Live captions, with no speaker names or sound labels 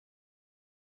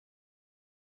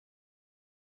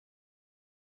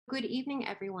good evening,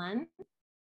 everyone,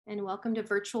 and welcome to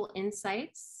Virtual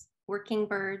Insights, Working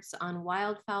Birds on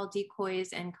Wildfowl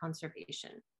Decoys and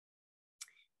Conservation.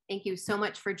 Thank you so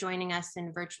much for joining us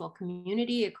in virtual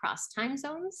community across time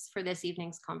zones for this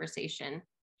evening's conversation.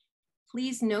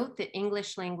 Please note that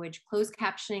English language closed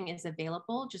captioning is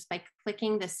available just by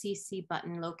clicking the CC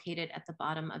button located at the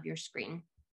bottom of your screen.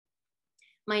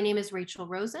 My name is Rachel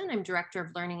Rosen. I'm Director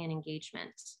of Learning and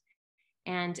Engagement.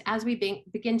 And as we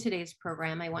begin today's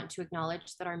program, I want to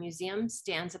acknowledge that our museum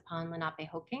stands upon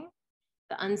Lenape-Hoking,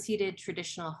 the unceded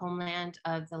traditional homeland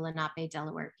of the Lenape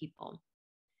Delaware people.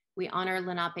 We honor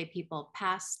Lenape people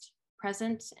past,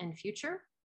 present, and future.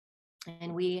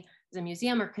 And we, as a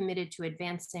museum, are committed to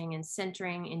advancing and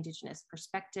centering Indigenous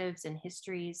perspectives and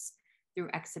histories through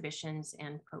exhibitions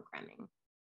and programming.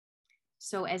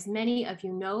 So as many of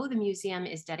you know, the museum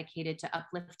is dedicated to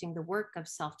uplifting the work of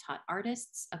self-taught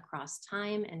artists across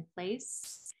time and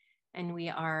place. And we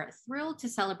are thrilled to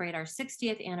celebrate our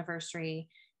 60th anniversary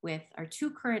with our two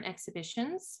current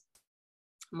exhibitions,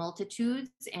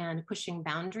 Multitudes and Pushing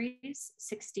Boundaries,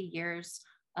 60 Years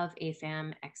of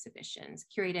AFAM exhibitions,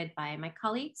 curated by my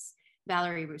colleagues,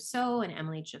 Valerie Rousseau and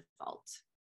Emily Gifault.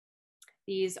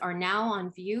 These are now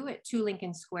on view at 2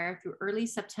 Lincoln Square through early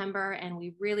September, and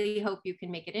we really hope you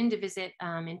can make it in to visit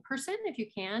in person if you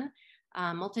can.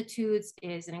 Multitudes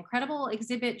is an incredible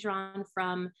exhibit drawn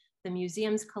from the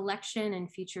museum's collection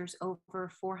and features over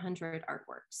 400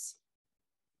 artworks.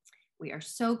 We are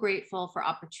so grateful for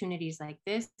opportunities like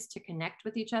this to connect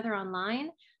with each other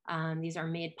online. These are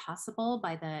made possible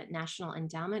by the National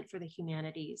Endowment for the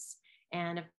Humanities,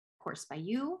 and of course by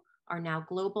you, our now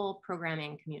global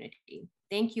programming community.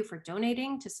 Thank you for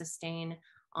donating to sustain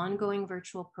ongoing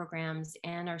virtual programs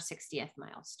and our 60th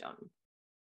milestone.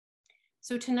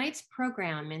 So tonight's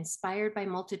program, inspired by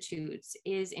Multitudes,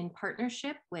 is in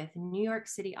partnership with New York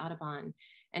City Audubon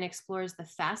and explores the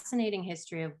fascinating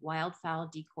history of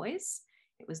wildfowl decoys.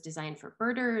 It was designed for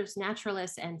birders,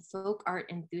 naturalists, and folk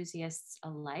art enthusiasts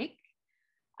alike.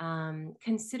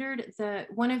 Considered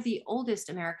one of the oldest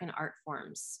American art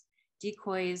forms.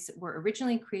 Decoys were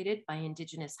originally created by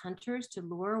indigenous hunters to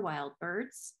lure wild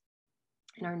birds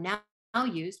and are now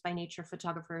used by nature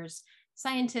photographers,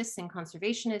 scientists, and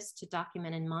conservationists to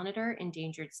document and monitor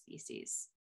endangered species.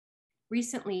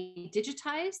 Recently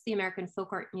digitized, the American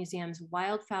Folk Art Museum's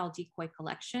Wildfowl Decoy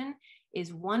collection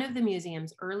is one of the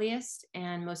museum's earliest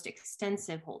and most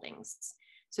extensive holdings.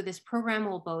 So this program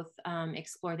will both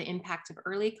explore the impact of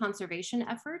early conservation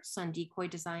efforts on decoy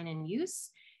design and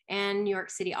use, and New York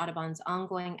City Audubon's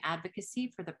ongoing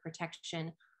advocacy for the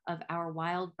protection of our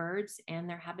wild birds and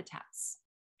their habitats.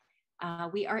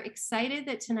 We are excited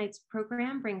that tonight's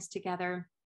program brings together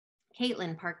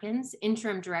Kaitlyn Parkins,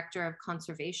 Interim Director of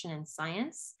Conservation and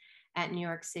Science at New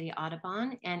York City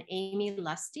Audubon, and Aimee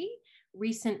Lusty,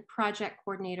 recent project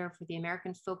coordinator for the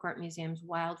American Folk Art Museum's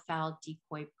Wildfowl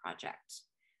Decoy project.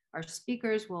 Our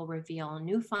speakers will reveal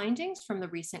new findings from the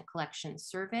recent collection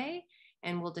survey,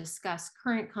 and we'll discuss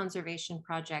current conservation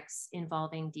projects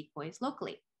involving decoys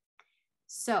locally.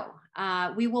 So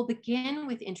we will begin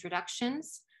with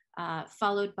introductions,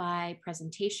 followed by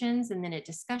presentations, and then a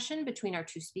discussion between our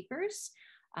two speakers,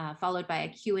 followed by a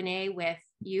Q&A with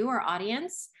you, our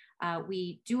audience.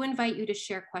 We do invite you to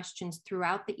share questions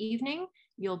throughout the evening.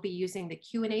 You'll be using the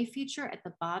Q&A feature at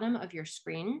the bottom of your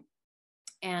screen.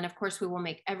 And of course, we will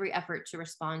make every effort to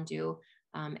respond to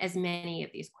as many of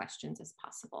these questions as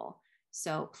possible.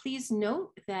 So please note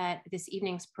that this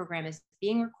evening's program is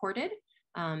being recorded,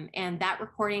 and that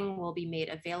recording will be made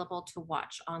available to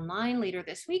watch online later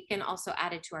this week and also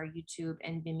added to our YouTube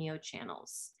and Vimeo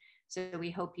channels. So we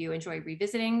hope you enjoy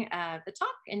revisiting the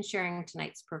talk and sharing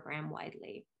tonight's program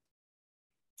widely.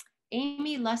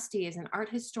 Aimee Lusty is an art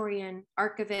historian,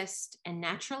 archivist, and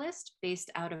naturalist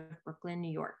based out of Brooklyn,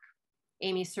 New York.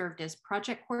 Aimee served as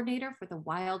project coordinator for the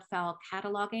Wildfowl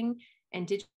Cataloging and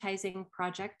Digitizing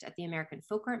Project at the American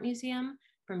Folk Art Museum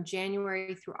from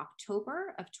January through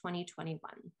October of 2021.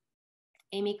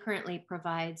 Aimee currently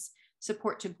provides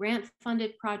support to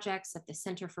grant-funded projects at the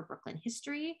Center for Brooklyn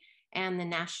History and the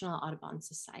National Audubon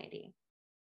Society.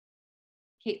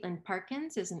 Kaitlyn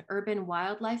Parkins is an urban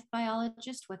wildlife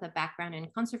biologist with a background in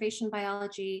conservation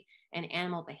biology and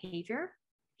animal behavior.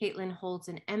 Kaitlyn holds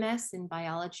an MS in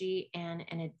biology and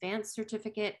an advanced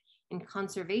certificate in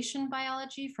conservation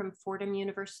biology from Fordham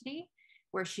University,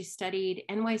 where she studied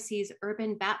NYC's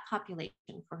urban bat population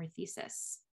for her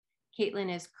thesis.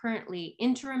 Kaitlyn is currently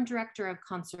Interim Director of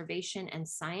Conservation and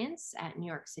Science at New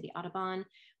York City Audubon,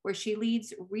 where she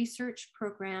leads research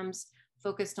programs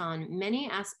focused on many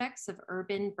aspects of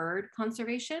urban bird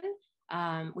conservation,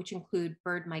 which include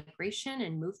bird migration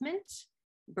and movement,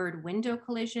 bird window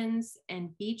collisions,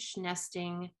 and beach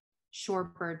nesting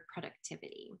shorebird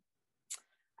productivity.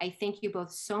 I thank you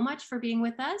both so much for being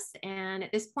with us. And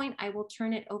at this point, I will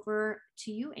turn it over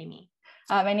to you, Aimee.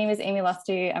 My name is Aimee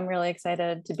Lusty. I'm really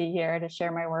excited to be here to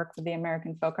share my work with the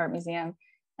American Folk Art Museum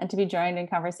and to be joined in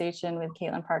conversation with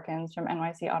Kaitlyn Parkins from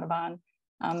NYC Audubon.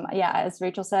 As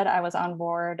Rachel said, I was on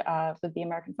board with the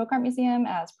American Folk Art Museum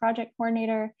as project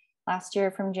coordinator last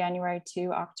year from January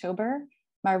to October.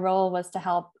 My role was to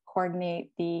help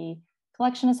coordinate the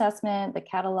collection assessment, the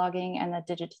cataloging, and the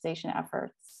digitization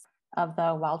efforts of the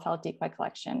Wildfowl Decoy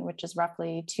collection, which is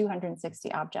roughly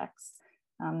 260 objects.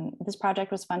 This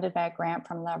project was funded by a grant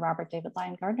from the Robert David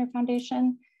Lyon Gardner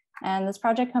Foundation. And this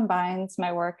project combines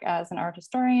my work as an art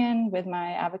historian with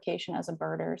my avocation as a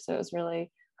birder. So it was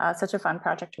really such a fun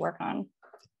project to work on.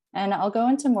 And I'll go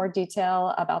into more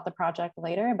detail about the project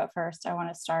later, but first I want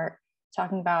to start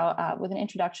talking about with an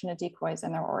introduction to decoys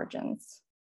and their origins.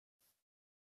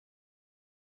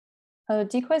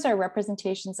 Decoys are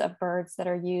representations of birds that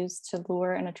are used to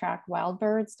lure and attract wild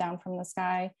birds down from the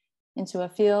sky into a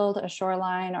field, a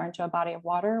shoreline, or into a body of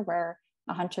water where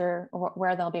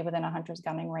they'll be within a hunter's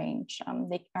gunning range.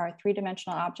 They are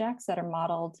three-dimensional objects that are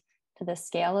modeled to the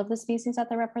scale of the species that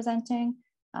they're representing.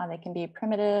 They can be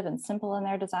primitive and simple in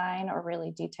their design or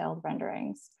really detailed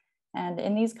renderings. And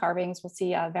in these carvings, we'll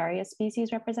see various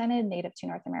species represented native to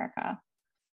North America.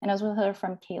 And as we'll hear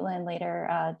from Kaitlyn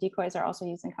later, decoys are also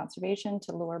used in conservation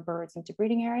to lure birds into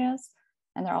breeding areas.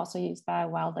 And they're also used by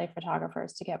wildlife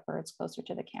photographers to get birds closer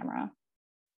to the camera.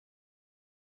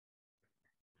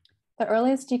 The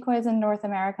earliest decoys in North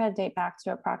America date back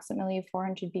to approximately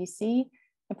 400 BC.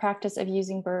 The practice of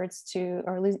using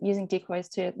using decoys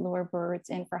to lure birds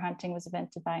in for hunting was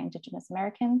invented by Indigenous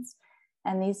Americans.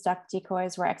 And these duck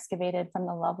decoys were excavated from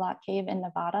the Lovelock Cave in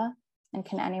Nevada. And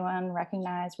can anyone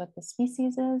recognize what the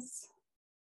species is?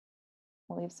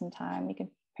 We'll leave some time. You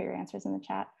can put your answers in the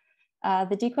chat.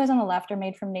 The decoys on the left are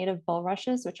made from native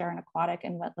bulrushes, which are an aquatic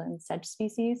and wetland sedge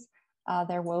species.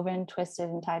 They're woven, twisted,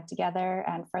 and tied together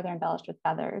and further embellished with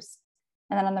feathers.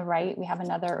 And then on the right, we have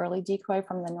another early decoy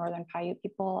from the Northern Paiute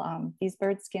people. These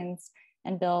bird skins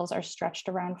and bills are stretched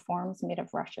around forms made of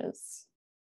rushes.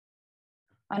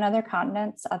 On other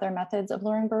continents, other methods of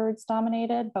luring birds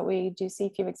dominated, but we do see a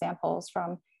few examples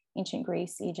from ancient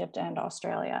Greece, Egypt, and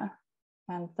Australia.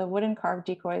 And the wooden carved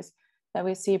decoys that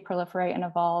we see proliferate and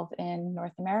evolve in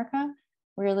North America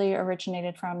really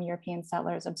originated from European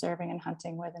settlers observing and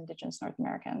hunting with Indigenous North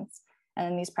Americans. And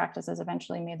then these practices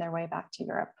eventually made their way back to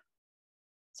Europe.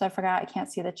 So I forgot, I can't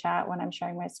see the chat when I'm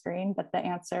sharing my screen, but the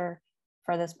answer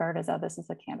for this bird is that this is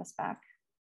a canvasback.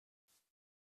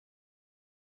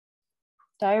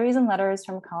 Diaries and letters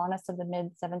from colonists of the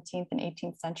mid-17th and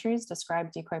 18th centuries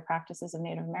describe decoy practices of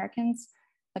Native Americans.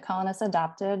 The colonists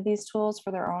adopted these tools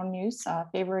for their own use,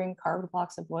 favoring carved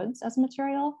blocks of woods as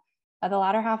material. By the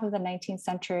latter half of the 19th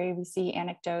century, we see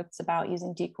anecdotes about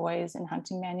using decoys in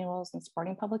hunting manuals and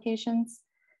sporting publications.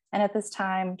 And at this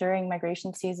time, during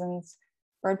migration seasons,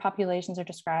 bird populations are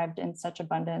described in such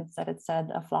abundance that it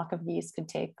said a flock of geese could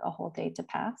take a whole day to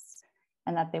pass,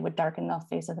 and that they would darken the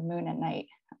face of the moon at night.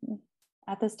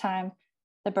 At this time,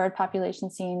 the bird population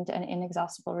seemed an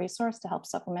inexhaustible resource to help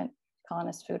supplement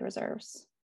colonist food reserves.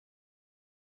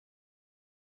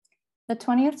 The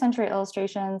 20th century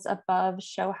illustrations above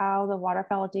show how the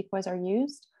waterfowl decoys are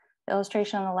used. The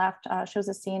illustration on the left shows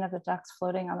a scene of the ducks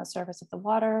floating on the surface of the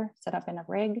water, set up in a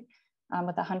rig,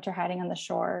 with a hunter hiding on the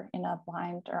shore in a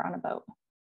blind or on a boat.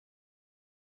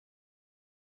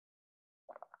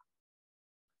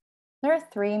 There are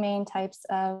three main types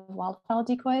of wildfowl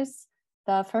decoys.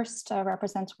 The first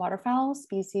represents waterfowl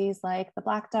species like the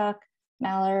black duck,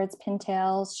 mallards,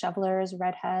 pintails, shovelers,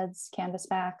 redheads,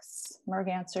 canvasbacks,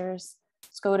 mergansers,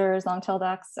 scoters, long-tailed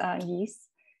ducks, and geese.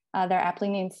 They're aptly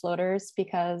named floaters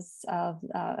because of,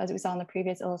 as we saw in the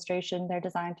previous illustration, they're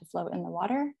designed to float in the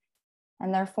water.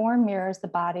 And their form mirrors the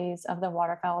bodies of the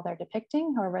waterfowl they're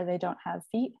depicting. However, they don't have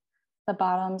feet. The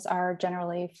bottoms are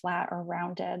generally flat or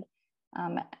rounded,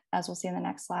 as we'll see in the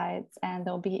next slides. And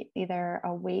there'll be either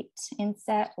a weight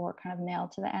inset or kind of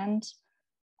nailed to the end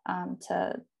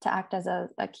to act as a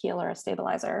keel or a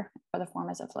stabilizer for the form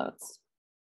as it floats.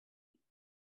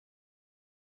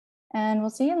 And we'll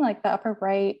see in like the upper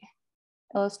right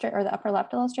illustrate or the upper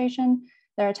left illustration,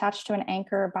 they're attached to an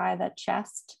anchor by the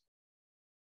chest.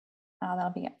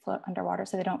 That'll be float underwater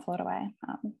so they don't float away.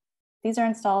 These are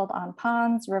installed on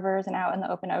ponds, rivers, and out in the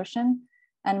open ocean.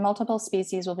 And multiple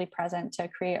species will be present to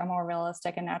create a more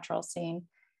realistic and natural scene.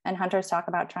 And hunters talk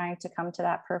about trying to come to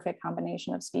that perfect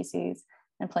combination of species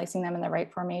and placing them in the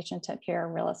right formation to appear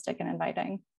realistic and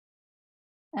inviting.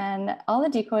 And all the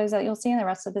decoys that you'll see in the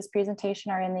rest of this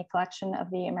presentation are in the collection of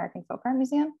the American Folk Art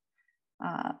Museum.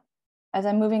 As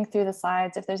I'm moving through the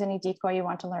slides, if there's any decoy you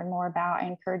want to learn more about, I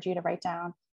encourage you to write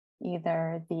down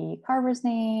either the carver's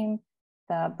name,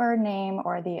 the bird name,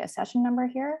 or the accession number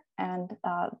here. And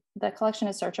the collection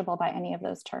is searchable by any of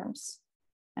those terms.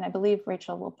 And I believe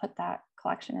Rachel will put that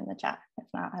collection in the chat. If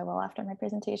not, I will after my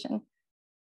presentation.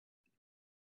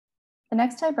 The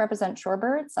next type represent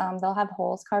shorebirds. They'll have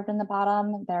holes carved in the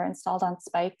bottom. They're installed on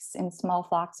spikes in small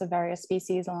flocks of various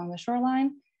species along the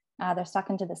shoreline. They're stuck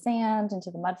into the sand,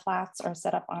 into the mud flats, or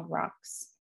set up on rocks.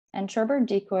 And shorebird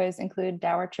decoys include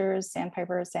dowitchers,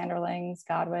 sandpipers, sanderlings,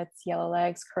 godwits,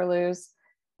 yellowlegs, curlews,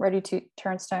 ruddy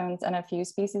turnstones, and a few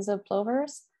species of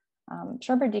plovers.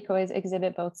 Shorebird decoys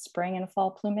exhibit both spring and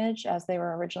fall plumage, as they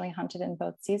were originally hunted in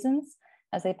both seasons,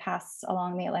 as they pass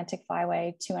along the Atlantic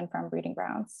Flyway to and from breeding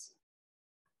grounds.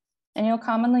 And you'll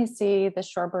commonly see the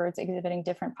shorebirds exhibiting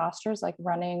different postures like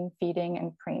running, feeding,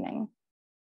 and preening.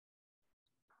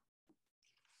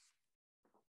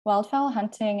 Wildfowl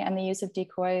hunting and the use of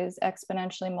decoys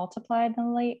exponentially multiplied in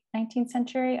the late 19th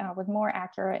century, with more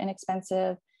accurate,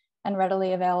 inexpensive, and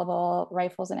readily available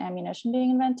rifles and ammunition being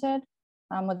invented.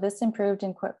 With this improved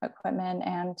equipment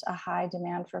and a high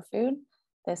demand for food,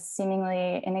 this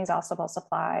seemingly inexhaustible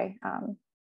supply,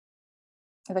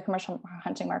 the commercial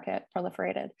hunting market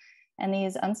proliferated. And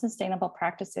these unsustainable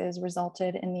practices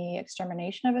resulted in the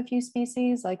extermination of a few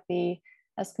species like the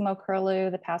Eskimo curlew,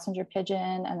 the passenger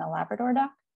pigeon, and the Labrador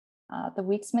duck. The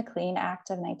Weeks-McLean Act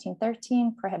of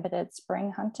 1913 prohibited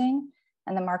spring hunting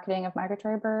and the marketing of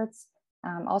migratory birds,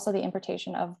 also the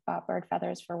importation of bird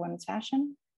feathers for women's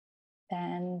fashion.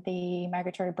 Then the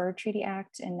Migratory Bird Treaty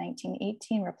Act in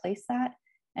 1918 replaced that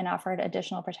and offered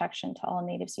additional protection to all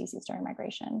native species during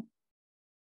migration.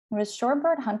 Whereas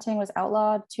shorebird hunting was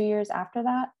outlawed 2 years after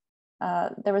that,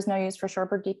 there was no use for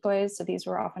shorebird decoys, so these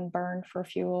were often burned for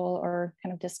fuel or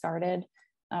kind of discarded.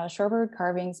 Shorebird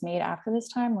carvings made after this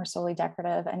time were solely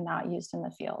decorative and not used in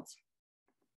the field.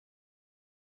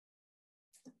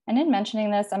 And in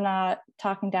mentioning this, I'm not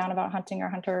talking down about hunting or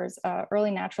hunters.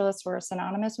 Early naturalists were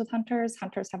synonymous with hunters.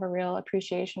 Hunters have a real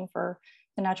appreciation for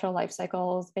the natural life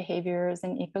cycles, behaviors,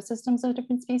 and ecosystems of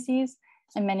different species.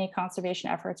 And many conservation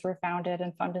efforts were founded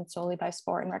and funded solely by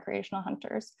sport and recreational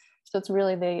hunters. So it's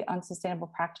really the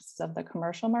unsustainable practices of the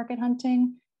commercial market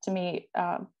hunting to meet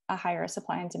a higher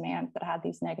supply and demand that had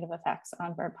these negative effects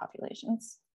on bird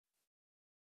populations.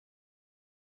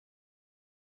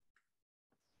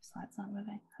 Slide's not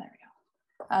moving. There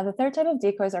we go. The third type of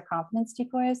decoys are confidence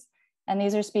decoys. And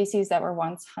these are species that were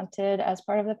once hunted as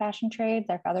part of the fashion trade.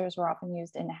 Their feathers were often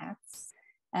used in hats.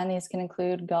 And these can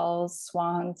include gulls,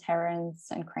 swans, herons,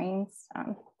 and cranes.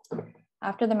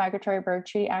 After the Migratory Bird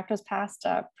Treaty Act was passed,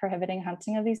 prohibiting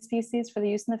hunting of these species for the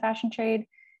use in the fashion trade,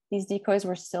 these decoys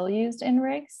were still used in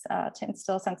rigs to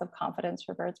instill a sense of confidence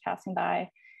for birds passing by.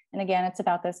 And again, it's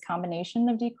about this combination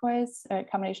of decoys, or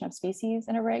combination of species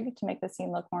in a rig to make the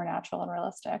scene look more natural and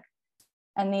realistic.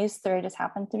 And these three just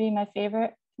happen to be my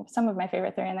favorite, some of my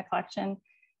favorite three in the collection.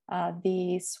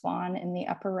 The swan in the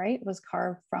upper right was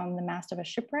carved from the mast of a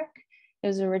shipwreck. It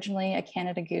was originally a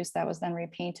Canada goose that was then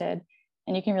repainted.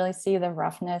 And you can really see the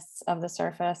roughness of the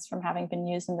surface from having been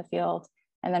used in the field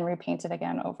and then repainted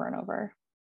again over and over.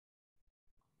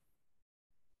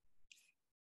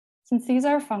 Since these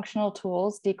are functional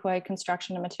tools, decoy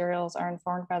construction and materials are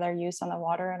informed by their use on the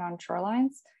water and on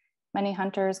shorelines. Many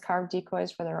hunters carved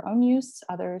decoys for their own use,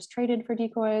 others traded for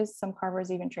decoys, some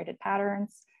carvers even traded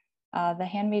patterns. The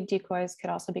handmade decoys could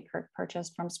also be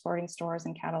purchased from sporting stores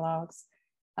and catalogs.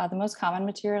 The most common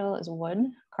material is wood.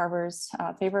 Carvers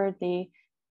favored the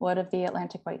wood of the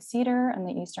Atlantic white cedar and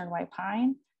the eastern white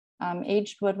pine.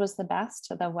 Aged wood was the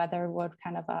best. The weathered wood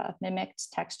kind of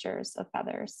mimicked textures of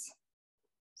feathers.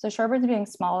 So shorebirds being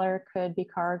smaller could be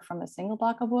carved from a single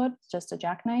block of wood, just a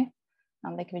jackknife.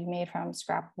 They could be made from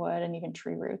scrap wood and even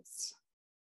tree roots.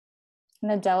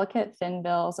 And the delicate thin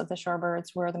bills of the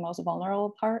shorebirds were the most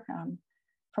vulnerable part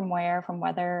from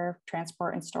weather,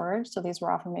 transport, and storage. So these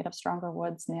were often made of stronger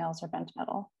woods, nails, or bent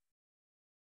metal.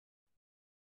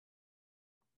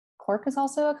 Cork is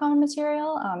also a common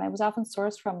material. It was often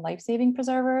sourced from life-saving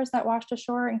preservers that washed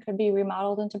ashore and could be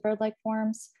remodeled into bird-like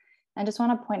forms. I just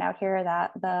want to point out here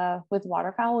that with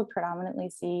waterfowl, we predominantly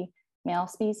see male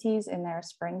species in their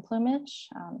spring plumage.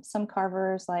 Some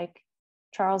carvers like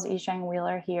Charles Ishang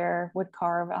Wheeler here would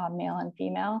carve male and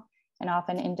female, and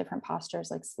often in different postures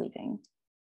like sleeping.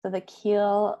 So the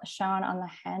keel shown on the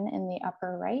hen in the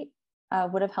upper right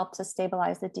would have helped to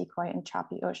stabilize the decoy in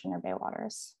choppy ocean or bay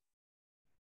waters.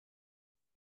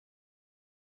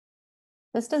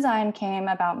 This design came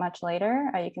about much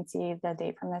later. You can see the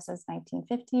date from this is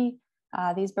 1950.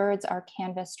 These birds are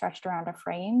canvas stretched around a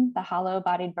frame. The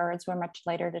hollow-bodied birds were much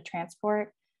later to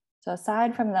transport. So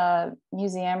aside from the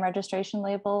museum registration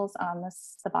labels on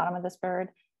the bottom of this bird,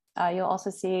 you'll also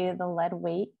see the lead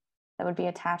weight that would be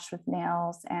attached with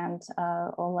nails and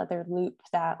a leather loop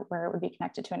where it would be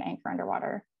connected to an anchor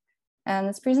underwater. And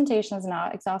this presentation is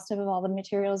not exhaustive of all the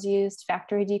materials used.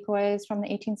 Factory decoys from the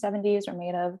 1870s are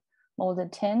made of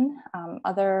molded tin.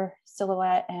 Other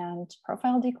silhouette and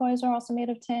profile decoys are also made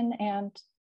of tin and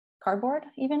cardboard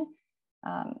even.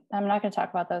 I'm not going to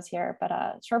talk about those here, but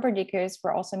shorebird decoys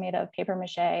were also made of paper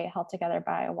mache held together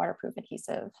by a waterproof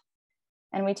adhesive.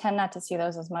 And we tend not to see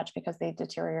those as much because they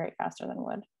deteriorate faster than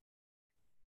wood.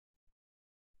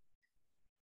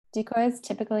 Decoys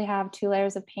typically have 2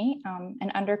 layers of paint,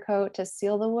 an undercoat to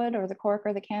seal the wood or the cork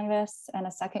or the canvas, and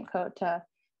a second coat to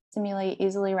simulate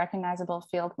easily recognizable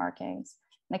field markings,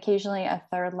 and occasionally a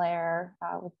 3rd layer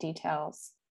with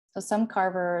details. So some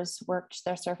carvers worked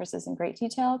their surfaces in great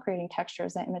detail, creating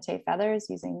textures that imitate feathers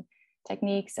using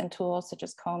techniques and tools such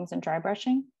as combs and dry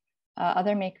brushing.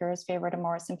 Other makers favored a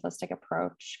more simplistic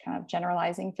approach, kind of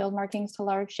generalizing field markings to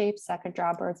large shapes that could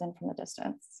draw birds in from the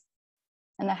distance.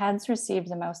 And the heads received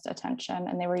the most attention,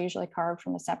 and they were usually carved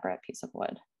from a separate piece of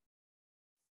wood.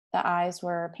 The eyes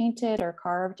were painted or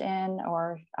carved in,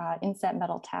 or inset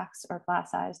metal tacks or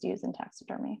glass eyes used in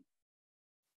taxidermy.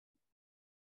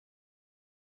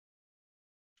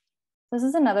 This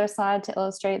is another slide to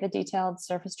illustrate the detailed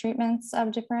surface treatments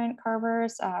of different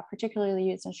carvers, particularly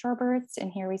used in shorebirds.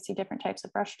 And here we see different types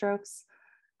of brush strokes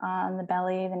on the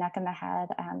belly, the neck and the head,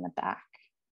 and the back.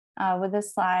 With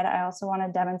this slide, I also want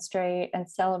to demonstrate and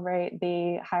celebrate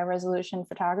the high resolution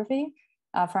photography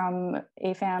from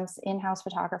AFAM's in-house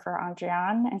photographer,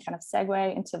 Andrian, and kind of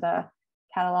segue into the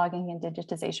cataloging and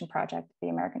digitization project at the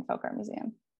American Folk Art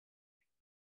Museum.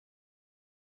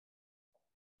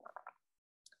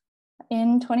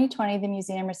 In 2020, the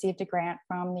museum received a grant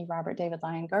from the Robert David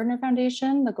Lyon Gardner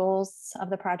Foundation. The goals of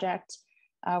the project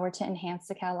were to enhance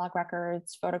the catalog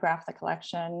records, photograph the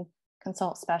collection,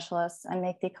 consult specialists, and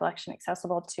make the collection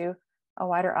accessible to a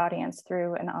wider audience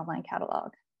through an online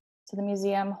catalog. So the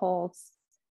museum holds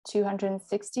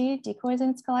 260 decoys in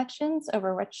its collections,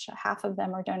 over which half of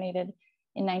them were donated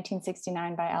in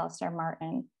 1969 by Alistair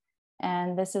Martin.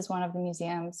 And this is one of the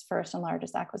museum's first and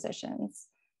largest acquisitions.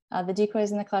 The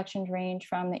decoys in the collection range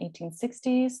from the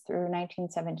 1860s through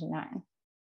 1979.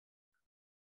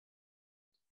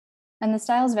 And the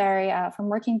styles vary from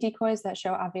working decoys that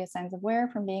show obvious signs of wear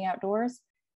from being outdoors,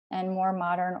 and more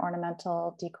modern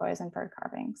ornamental decoys and bird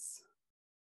carvings.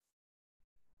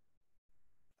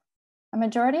 A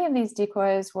majority of these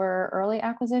decoys were early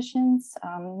acquisitions.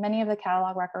 Many of the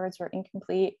catalog records were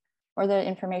incomplete, or the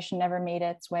information never made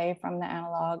its way from the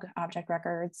analog object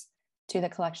records to the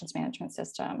collections management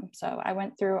system. So I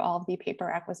went through all of the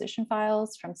paper acquisition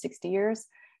files from 60 years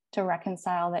to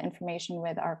reconcile the information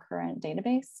with our current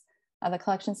database. The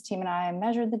collections team and I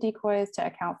measured the decoys to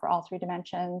account for all 3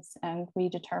 dimensions, and we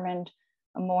determined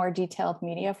a more detailed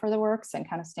media for the works and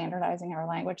kind of standardizing our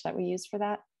language that we use for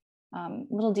that.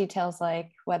 Little details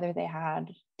like whether they had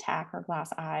tack or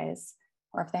glass eyes,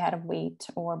 or if they had a weight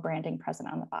or branding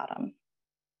present on the bottom.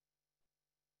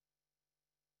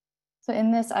 So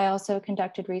in this, I also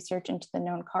conducted research into the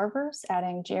known carvers,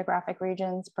 adding geographic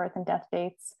regions, birth and death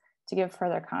dates to give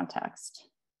further context.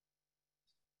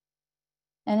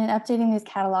 And in updating these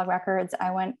catalog records,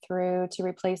 I went through to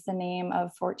replace the name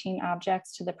of 14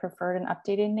 objects to the preferred and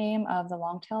updated name of the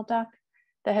long-tailed duck.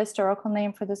 The historical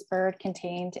name for this bird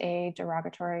contained a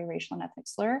derogatory racial and ethnic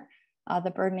slur.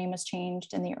 The bird name was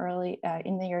changed in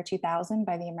the year 2000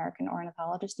 by the American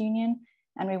Ornithologist Union,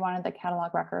 and we wanted the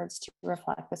catalog records to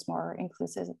reflect this more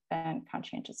inclusive and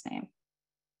conscientious name.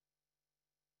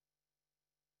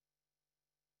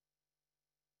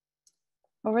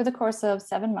 Over the course of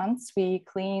 7 months, we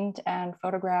cleaned and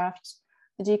photographed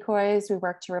the decoys. We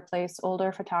worked to replace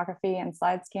older photography and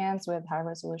slide scans with high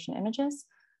resolution images.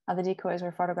 The decoys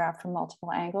were photographed from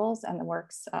multiple angles, and the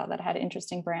works that had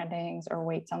interesting brandings or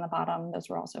weights on the bottom, those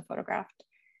were also photographed.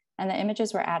 And the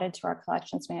images were added to our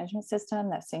collections management system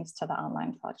that syncs to the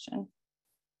online collection.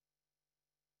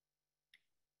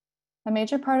 A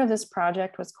major part of this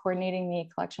project was coordinating the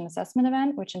collection assessment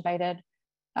event, which invited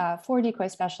 4 decoy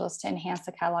specialists to enhance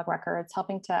the catalog records,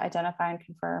 helping to identify and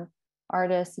confirm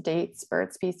artists, dates,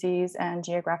 bird species, and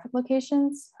geographic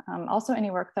locations. Also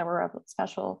any work that were of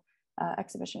special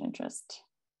exhibition interest.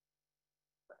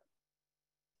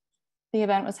 The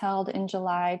event was held in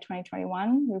July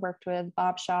 2021. We worked with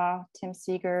Bob Shaw, Tim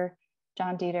Seeger,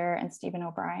 John Dieter, and Stephen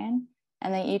O'Brien.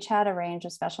 And they each had a range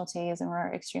of specialties and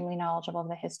were extremely knowledgeable of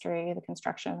the history, the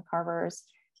construction of the carvers,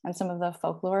 and some of the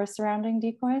folklore surrounding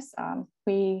decoys.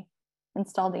 We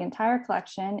installed the entire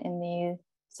collection in the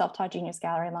Self-Taught Genius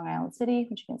Gallery in Long Island City,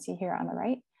 which you can see here on the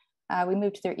right. We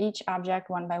moved through each object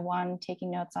one by one,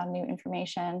 taking notes on new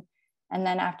information. And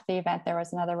then after the event, there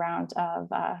was another round of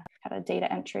kind of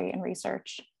data entry and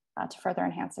research to further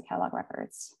enhance the catalog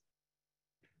records.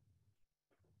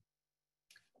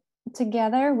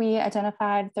 Together, we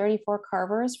identified 34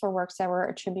 carvers for works that were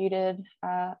attributed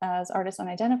as artists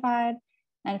unidentified,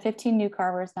 and 15 new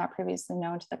carvers not previously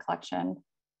known to the collection.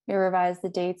 We revised the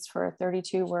dates for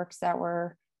 32 works that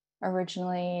were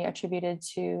originally attributed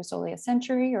to solely a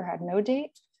century or had no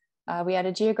date. We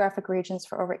added geographic regions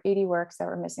for over 80 works that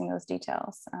were missing those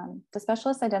details. The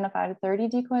specialists identified 30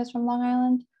 decoys from Long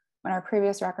Island, when our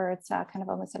previous records kind of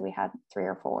only said we had 3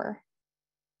 or 4.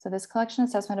 So this collection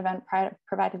assessment event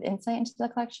provided insight into the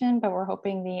collection, but we're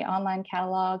hoping the online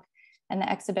catalog and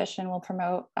the exhibition will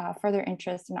promote further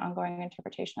interest in ongoing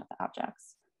interpretation of the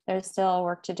objects. There's still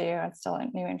work to do and still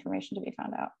new information to be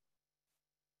found out.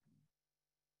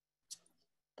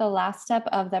 The last step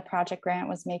of the project grant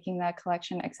was making the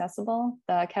collection accessible.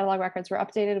 The catalog records were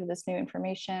updated with this new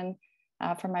information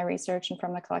from my research and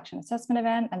from the collection assessment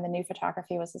event, and the new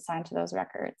photography was assigned to those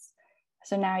records.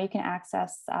 So now you can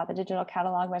access the digital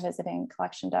catalog by visiting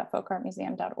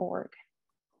collection.folkartmuseum.org.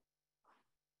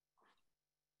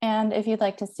 And if you'd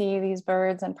like to see these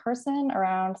birds in person,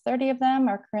 around 30 of them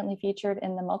are currently featured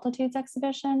in the Multitudes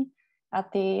exhibition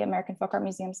at the American Folk Art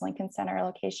Museum's Lincoln Center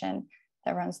location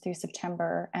that runs through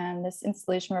September. And this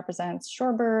installation represents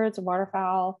shorebirds,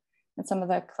 waterfowl, and some of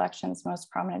the collection's most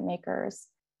prominent makers.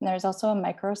 And there's also a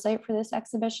microsite for this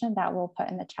exhibition that we'll put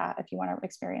in the chat if you want to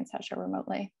experience that show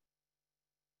remotely.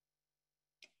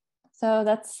 So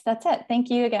that's it. Thank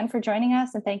you again for joining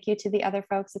us, and thank you to the other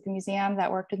folks at the museum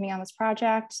that worked with me on this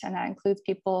project. And that includes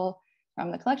people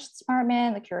from the collections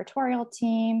department, the curatorial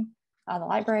team, the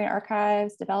library and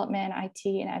archives, development, IT,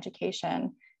 and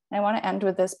education. And I want to end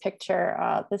with this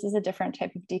picture. This is a different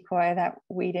type of decoy that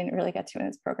we didn't really get to in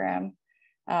this program.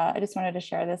 I just wanted to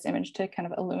share this image to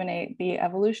kind of illuminate the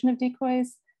evolution of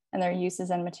decoys and their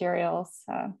uses and materials.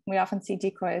 We often see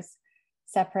decoys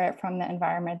separate from the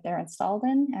environment they're installed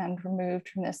in and removed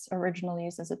from this original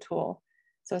use as a tool.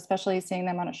 So especially seeing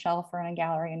them on a shelf or in a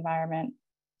gallery environment.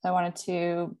 So I wanted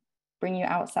to bring you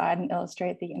outside and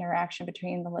illustrate the interaction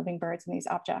between the living birds and these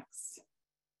objects.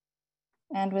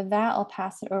 And with that, I'll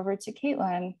pass it over to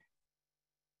Kaitlyn.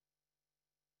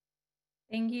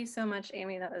 Thank you so much,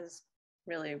 Aimee. That was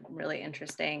really, really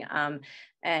interesting.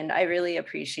 And I really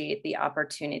appreciate the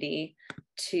opportunity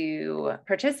to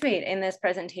participate in this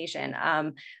presentation.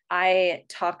 I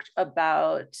talked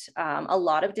about a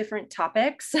lot of different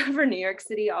topics for New York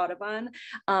City Audubon,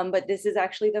 but this is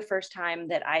actually the first time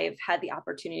that I've had the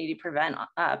opportunity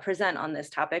to present on this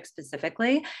topic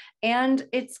specifically. And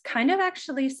it's kind of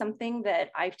actually something that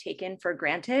I've taken for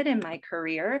granted in my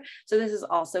career. So this has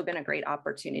also been a great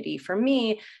opportunity for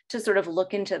me to sort of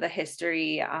look into the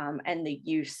history and the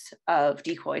use of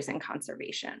decoys in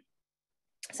conservation.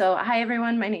 So hi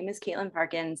everyone, my name is Kaitlyn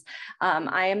Parkins.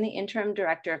 I am the Interim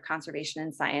Director of Conservation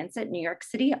and Science at New York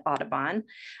City Audubon.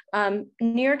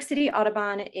 New York City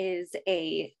Audubon is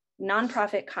a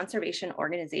nonprofit conservation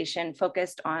organization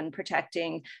focused on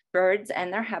protecting birds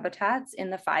and their habitats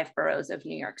in the 5 boroughs of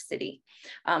New York City.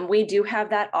 We do have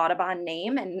that Audubon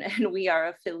name and we are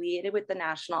affiliated with the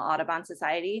National Audubon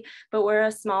Society, but we're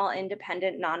a small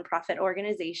independent nonprofit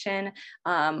organization.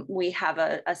 We have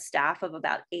a staff of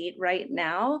about 8 right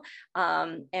now,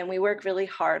 and we work really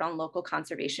hard on local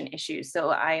conservation issues. So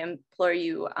I implore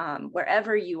you,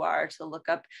 wherever you are, to look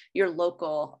up your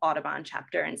local Audubon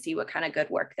chapter and see what kind of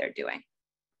good work they're doing.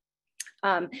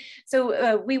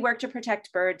 We work to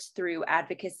protect birds through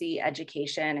advocacy,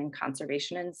 education, and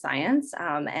conservation and science.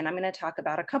 And I'm going to talk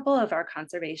about a couple of our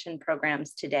conservation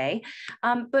programs today.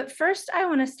 But first, I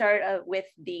want to start with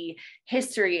the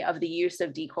history of the use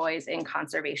of decoys in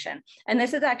conservation. And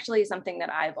this is actually something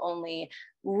that I've only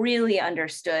really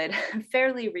understood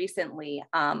fairly recently.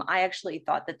 I actually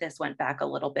thought that this went back a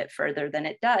little bit further than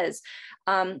it does.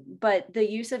 But the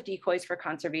use of decoys for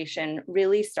conservation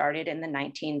really started in the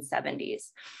 1970s.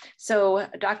 So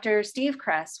Dr. Steve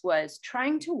Kress was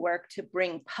trying to work to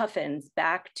bring puffins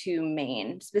back to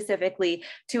Maine, specifically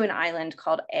to an island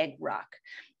called Egg Rock.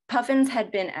 Puffins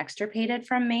had been extirpated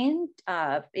from Maine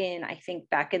I think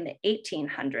back in the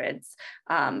 1800s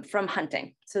from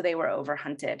hunting. So they were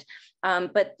overhunted.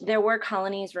 But there were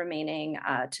colonies remaining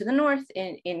to the north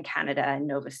in Canada and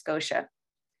Nova Scotia.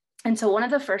 And so one of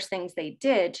the first things they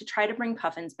did to try to bring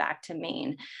puffins back to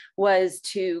Maine was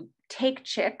to take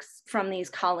chicks from these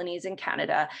colonies in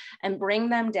Canada and bring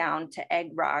them down to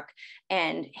Egg Rock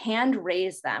and hand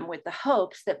raise them with the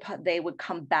hopes that they would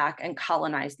come back and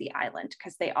colonize the island,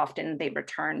 because they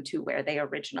return to where they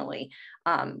originally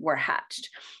were hatched.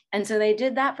 And so they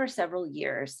did that for several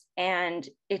years and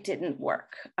it didn't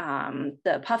work.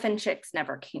 The puffin chicks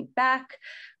never came back.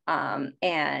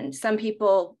 And some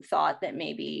people thought that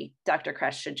maybe Dr.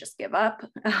 Kress should just give up,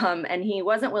 and he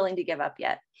wasn't willing to give up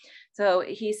yet. So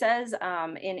he says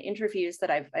in interviews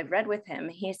that I've read with him,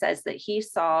 he says that he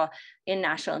saw in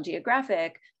National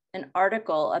Geographic an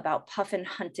article about puffin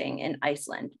hunting in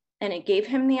Iceland. And it gave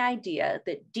him the idea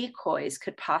that decoys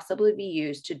could possibly be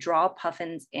used to draw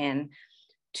puffins in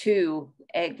to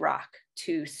Egg Rock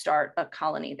to start a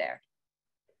colony there.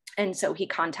 And so he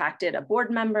contacted a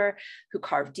board member who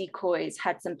carved decoys,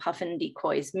 had some puffin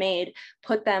decoys made,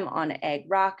 put them on Egg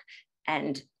Rock,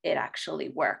 and it actually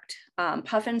worked.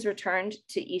 Puffins returned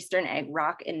to Eastern Egg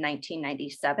Rock in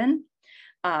 1997.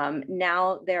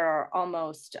 Now there are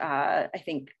almost, I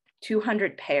think,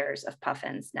 200 pairs of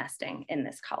puffins nesting in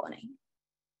this colony.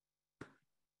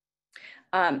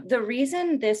 The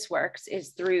reason this works is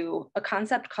through a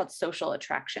concept called social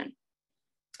attraction,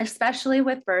 especially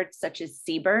with birds such as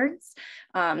seabirds.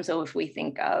 So if we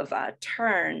think of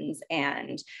terns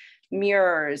and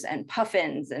mirrors and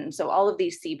puffins, and so all of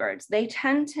these seabirds, they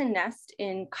tend to nest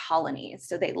in colonies.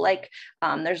 So they like,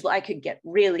 I could get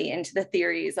really into the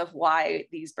theories of why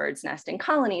these birds nest in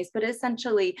colonies, but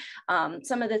essentially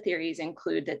some of the theories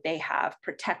include that they have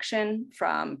protection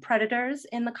from predators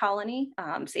in the colony,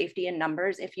 safety in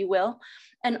numbers, if you will,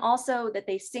 and also that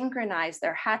they synchronize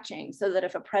their hatching so that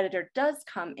if a predator does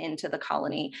come into the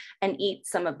colony and eat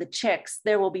some of the chicks,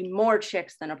 there will be more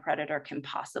chicks than a predator can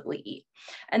possibly eat.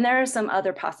 And there are some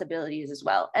other possibilities as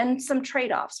well, and some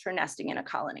trade-offs for nesting in a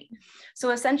colony. So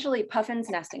essentially puffins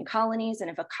nest in colonies, and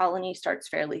if a colony starts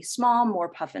fairly small, more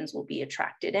puffins will be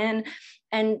attracted in.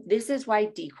 And this is why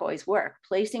decoys work.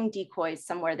 Placing decoys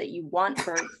somewhere that you want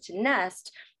birds to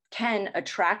nest can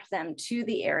attract them to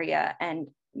the area and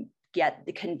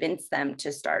convince them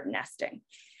to start nesting.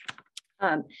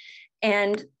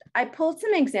 And I pulled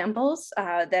some examples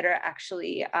that are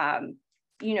actually,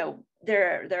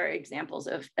 there are examples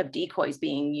of decoys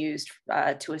being used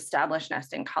to establish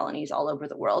nesting colonies all over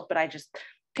the world, but I just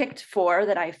picked 4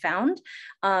 that I found.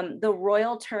 The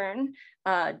royal tern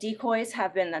decoys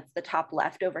have been, that's the top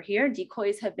left over here,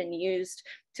 decoys have been used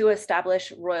to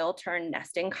establish royal tern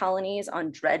nesting colonies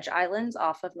on dredge islands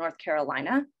off of North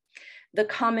Carolina. The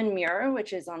common mirror,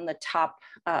 which is on the top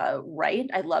right,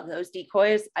 I love those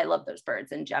decoys. I love those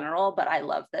birds in general, but I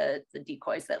love the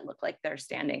decoys that look like they're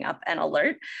standing up and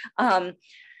alert.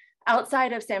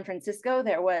 Outside of San Francisco,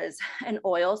 there was an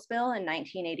oil spill in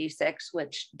 1986,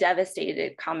 which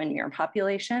devastated common mirror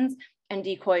populations, and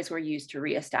decoys were used to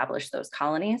reestablish those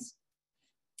colonies.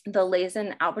 The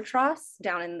Laysan albatross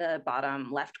down in the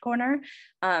bottom left corner,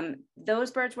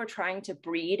 those birds were trying to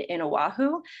breed in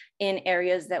Oahu in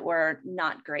areas that were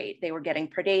not great. They were getting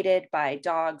predated by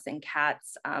dogs and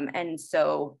cats. And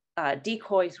so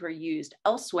decoys were used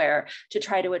elsewhere to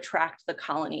try to attract the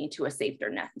colony to a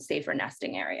safer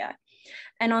nesting area.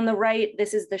 And on the right,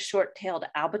 this is the short-tailed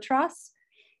albatross.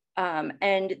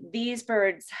 And these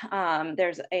birds,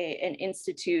 there's an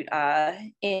institute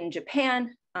in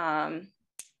Japan,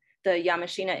 the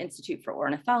Yamashina Institute for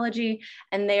Ornithology,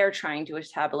 and they are trying to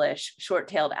establish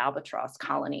short-tailed albatross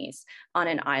colonies on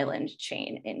an island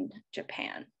chain in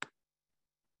Japan.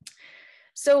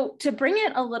 So to bring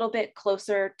it a little bit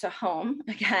closer to home,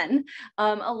 again,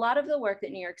 a lot of the work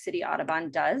that New York City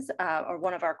Audubon does, or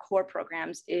one of our core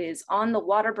programs, is on the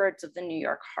water birds of the New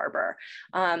York Harbor.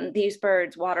 These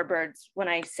birds, water birds, when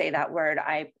I say that word,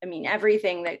 I mean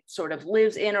everything that sort of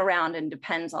lives in, around, and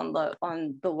depends on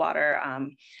the water.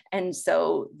 And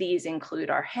so these include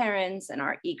our herons and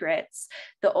our egrets,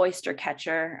 the oyster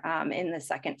catcher in the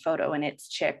second photo and its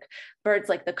chick, birds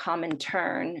like the common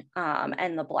tern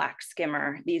and the black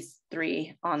skimmer. These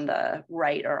 3 on the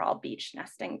right are all beach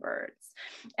nesting birds.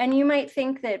 And you might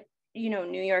think that,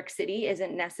 New York City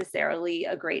isn't necessarily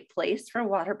a great place for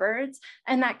water birds,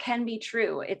 and that can be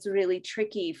true. It's really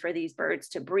tricky for these birds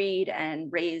to breed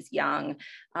and raise young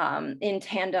in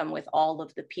tandem with all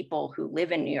of the people who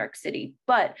live in New York City.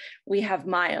 But we have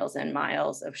miles and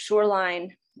miles of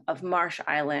shoreline, of marsh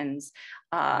islands,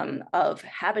 of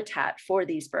habitat for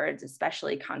these birds,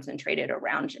 especially concentrated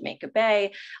around Jamaica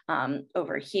Bay.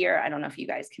 Over here, I don't know if you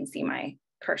guys can see my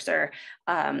cursor,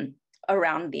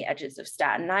 around the edges of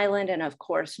Staten Island, and of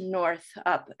course, north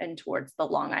up and towards the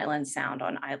Long Island Sound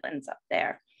on islands up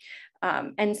there.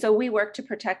 And so we work to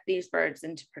protect these birds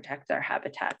and to protect their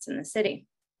habitats in the city.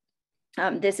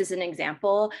 This is an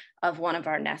example of one of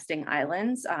our nesting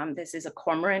islands. This is a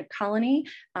cormorant colony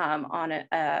on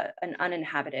an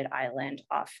uninhabited island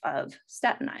off of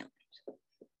Staten Island.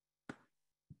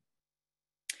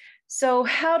 So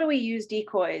how do we use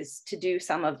decoys to do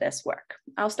some of this work?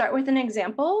 I'll start with an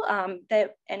example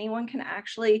that anyone can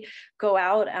actually go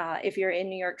out if you're in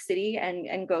New York City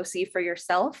and go see for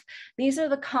yourself. These are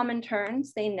the common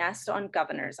terns. They nest on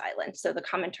Governor's Island. So the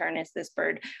common tern is this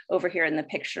bird over here in the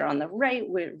picture on the right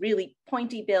with really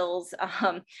pointy bills.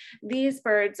 These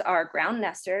birds are ground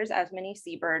nesters, as many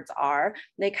seabirds are.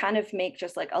 They kind of make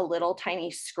just like a little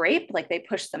tiny scrape, like they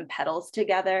push some pebbles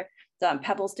together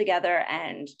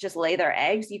and just lay their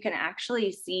eggs. You can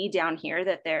actually see down here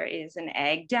that there is an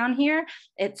egg down here.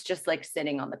 It's just like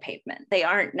sitting on the pavement. They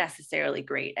aren't necessarily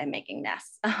great at making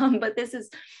nests, but this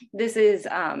is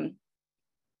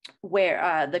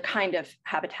where the kind of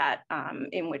habitat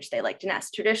in which they like to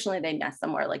nest. Traditionally, they nest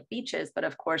somewhere like beaches, but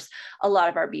of course, a lot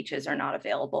of our beaches are not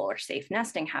available or safe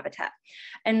nesting habitat.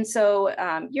 And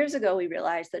so years ago, we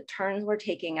realized that terns were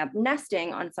taking up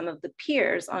nesting on some of the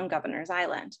piers on Governor's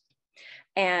Island.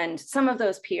 And some of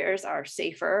those piers are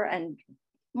safer and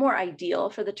more ideal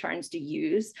for the terns to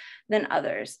use than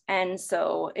others. And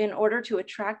so in order to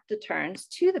attract the terns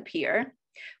to the pier,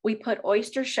 we put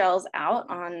oyster shells out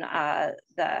on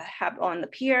the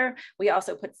pier. We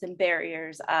also put some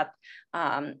barriers up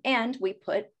and we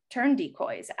put tern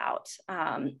decoys out.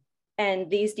 And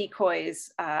these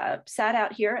decoys sat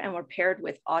out here and were paired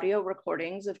with audio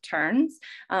recordings of terns.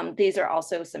 These are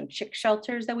also some chick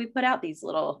shelters that we put out, these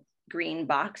little green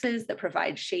boxes that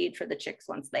provide shade for the chicks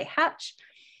once they hatch.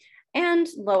 And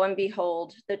lo and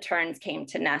behold, the terns came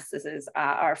to nest. This is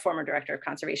our former director of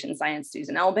conservation science,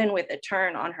 Susan Elbin, with a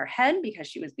tern on her head because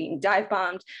she was being dive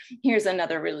bombed. Here's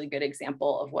another really good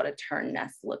example of what a tern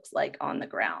nest looks like on the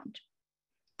ground.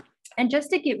 And just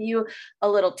to give you a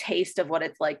little taste of what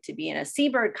it's like to be in a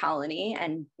seabird colony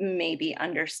and maybe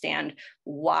understand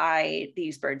why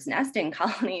these birds nest in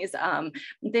colonies,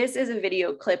 this is a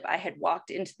video clip. I had walked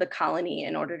into the colony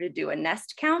in order to do a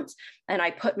nest count, and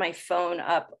I put my phone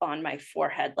up on my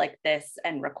forehead like this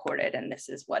and recorded, and this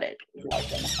is what it was like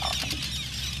in the colony.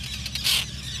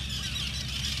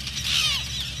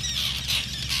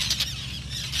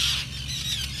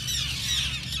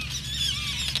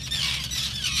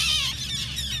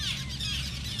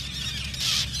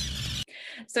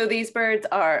 So these birds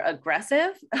are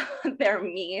aggressive, they're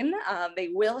mean, they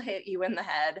will hit you in the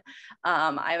head.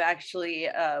 I've actually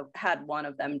had one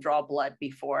of them draw blood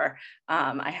before.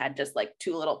 I had just like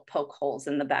 2 little poke holes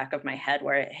in the back of my head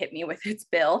where it hit me with its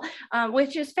bill,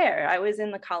 which is fair. I was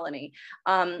in the colony.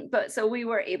 But so we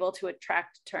were able to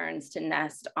attract terns to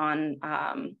nest on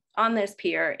this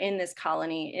pier, in this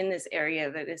colony, in this area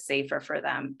that is safer for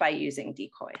them by using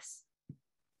decoys.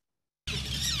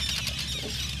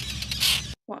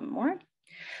 One more.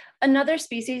 Another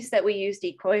species that we use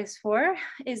decoys for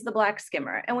is the black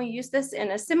skimmer. And we use this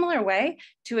in a similar way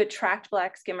to attract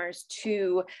black skimmers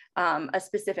to a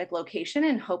specific location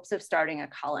in hopes of starting a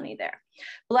colony there.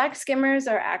 Black skimmers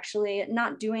are actually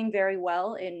not doing very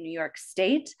well in New York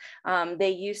State. They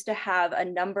used to have a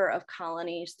number of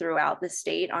colonies throughout the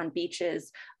state on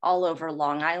beaches all over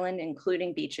Long Island,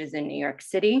 including beaches in New York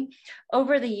City.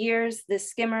 Over the years, the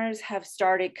skimmers have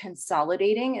started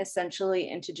consolidating essentially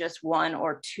into just 1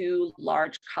 or 2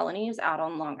 large colonies out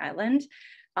on Long Island.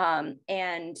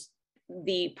 And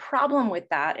the problem with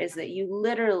that is that you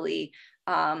literally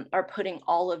are putting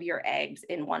all of your eggs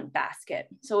in one basket.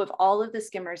 So if all of the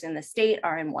skimmers in the state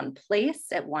are in one place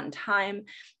at one time,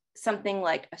 something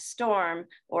like a storm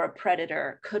or a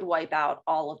predator could wipe out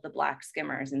all of the black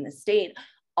skimmers in the state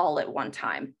all at one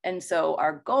time. And so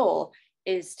our goal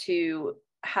is to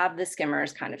have the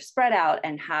skimmers kind of spread out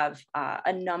and have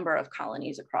a number of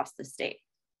colonies across the state.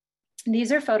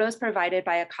 These are photos provided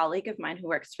by a colleague of mine who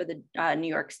works for the New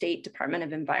York State Department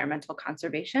of Environmental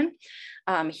Conservation.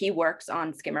 He works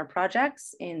on skimmer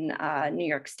projects in New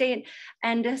York State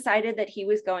and decided that he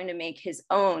was going to make his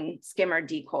own skimmer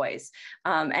decoys.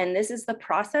 And this is the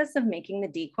process of making the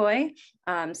decoy.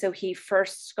 So he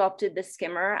first sculpted the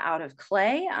skimmer out of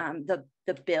clay.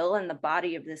 The bill and the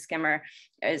body of the skimmer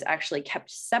is actually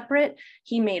kept separate.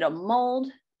 He made a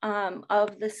mold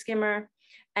of the skimmer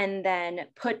and then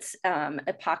puts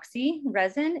epoxy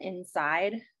resin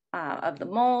inside of the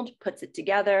mold, puts it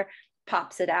together,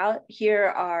 pops it out. Here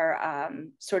are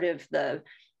sort of the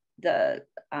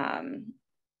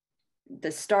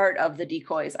start of the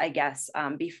decoys, I guess,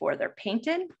 before they're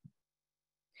painted.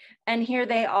 And here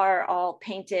they are all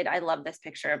painted. I love this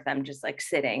picture of them just like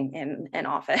sitting in an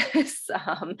office.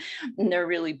 And they're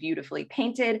really beautifully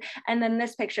painted. And then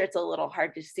this picture, it's a little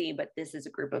hard to see, but this is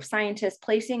a group of scientists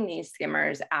placing these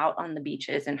skimmers out on the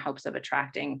beaches in hopes of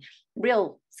attracting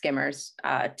real skimmers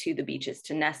to the beaches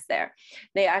to nest there.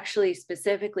 They actually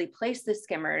specifically place the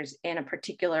skimmers in a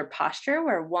particular posture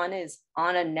where one is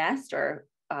on a nest or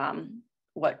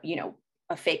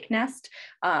a fake nest,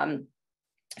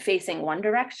 facing one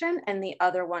direction, and the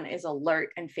other one is alert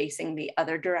and facing the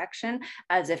other direction,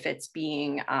 as if it's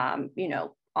being,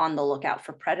 on the lookout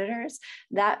for predators.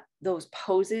 Those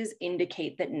poses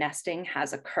indicate that nesting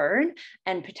has occurred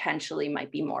and potentially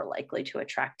might be more likely to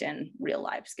attract in real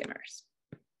live skimmers.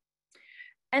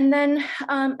 And then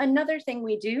another thing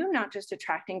we do, not just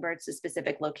attracting birds to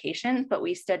specific locations, but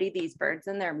we study these birds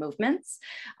and their movements.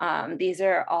 These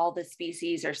are all the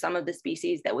species or some of the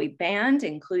species that we banned,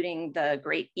 including the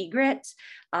great egret.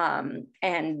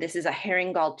 And this is a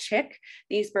herring gull chick.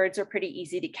 These birds are pretty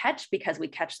easy to catch because we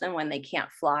catch them when they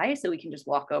can't fly, so we can just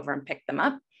walk over and pick them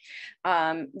up.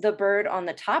 The bird on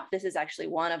the top, this is actually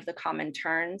one of the common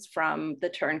terns from the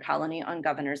tern colony on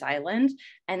Governor's Island.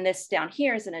 And this down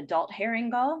here is an adult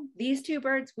herring gull. These two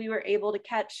birds we were able to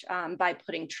catch by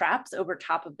putting traps over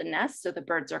top of the nest, so the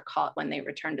birds are caught when they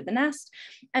return to the nest.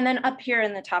 And then up here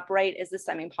in the top right is the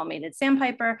semi-palmated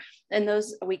sandpiper, and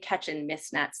those we catch in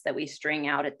mist nets that we string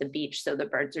out at the beach, so the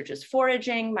birds are just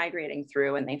foraging, migrating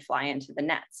through, and they fly into the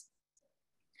nets.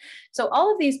 So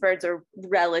all of these birds are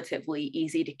relatively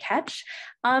easy to catch,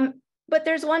 but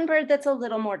there's one bird that's a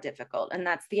little more difficult, and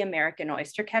that's the American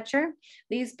oyster catcher.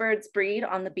 These birds breed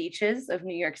on the beaches of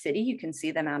New York City. You can see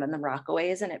them out in the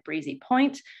Rockaways and at Breezy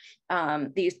Point.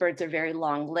 These birds are very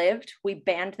long-lived. We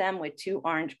banned them with 2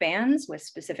 orange bands with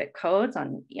specific codes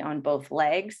on both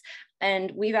legs.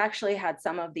 And we've actually had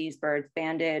some of these birds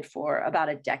banded for about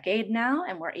a decade now,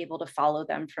 and we're able to follow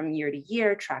them from year to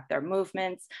year, track their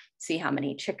movements, see how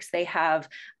many chicks they have.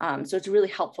 So it's really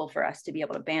helpful for us to be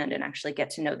able to band and actually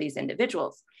get to know these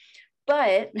individuals.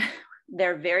 But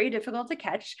they're very difficult to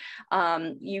catch.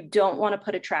 You don't want to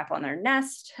put a trap on their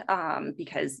nest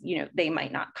because they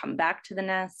might not come back to the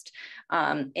nest.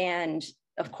 And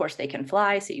of course, they can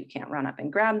fly, so you can't run up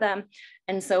and grab them.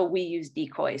 And so we use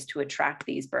decoys to attract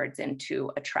these birds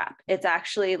into a trap. It's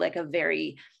actually like a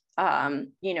very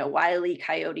Wile E.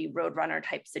 Coyote roadrunner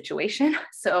type situation.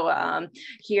 So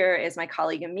here is my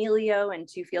colleague Emilio and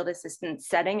 2 field assistants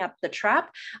setting up the trap.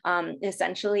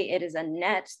 Essentially, it is a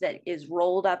net that is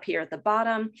rolled up here at the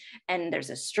bottom, and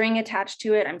there's a string attached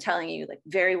to it. I'm telling you, like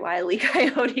very Wile E.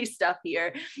 Coyote stuff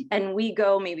here. And we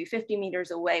go maybe 50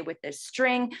 meters away with this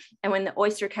string. And when the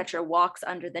oyster catcher walks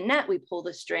under the net, we pull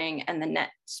the string and the net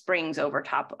springs over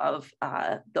top of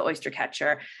the oyster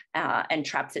catcher and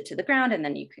traps it to the ground. And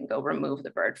then you can go remove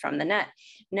the bird from the net.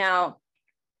 Now,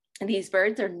 these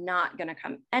birds are not going to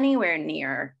come anywhere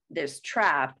near this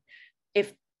trap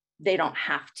if they don't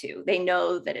have to. They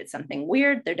know that it's something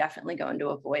weird. They're definitely going to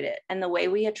avoid it. And the way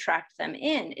we attract them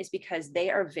in is because they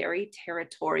are very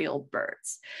territorial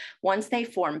birds. Once they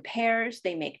form pairs,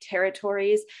 they make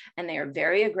territories, and they are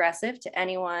very aggressive to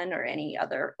anyone or any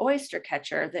other oyster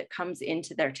catcher that comes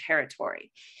into their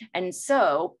territory. And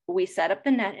so we set up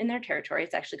the net in their territory.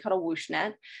 It's actually called a whoosh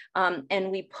net. And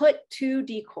we put 2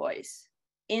 decoys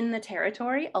in the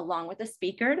territory along with a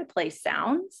speaker to play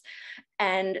sounds.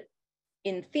 And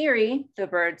in theory, the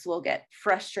birds will get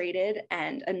frustrated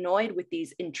and annoyed with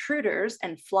these intruders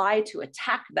and fly to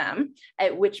attack them,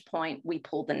 at which point we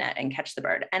pull the net and catch the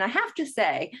bird. And I have to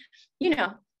say,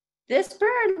 this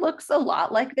bird looks a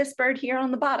lot like this bird here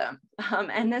on the bottom.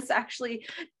 And this actually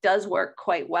does work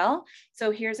quite well.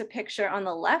 So here's a picture on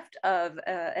the left of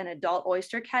an adult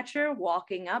oyster catcher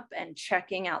walking up and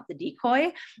checking out the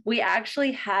decoy. We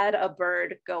actually had a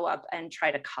bird go up and try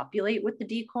to copulate with the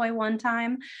decoy one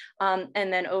time. And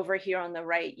then over here on the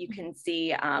right, you can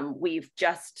see we've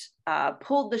just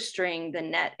pulled the string. The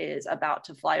net is about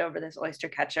to fly over this oyster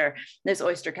catcher. This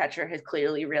oyster catcher has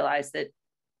clearly realized that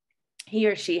he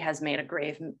or she has made a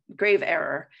grave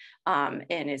error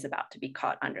and is about to be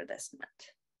caught under this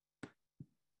net.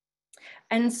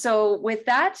 And so with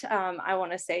that, I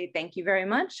want to say thank you very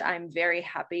much. I'm very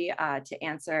happy to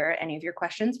answer any of your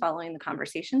questions following the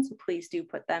conversation, so please do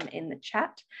put them in the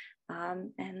chat.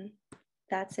 And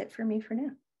that's it for me for now.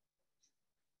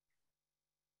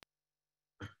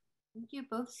 Thank you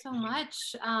both so much.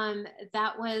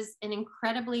 That was an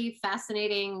incredibly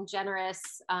fascinating, generous,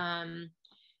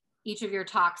 each of your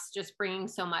talks just bringing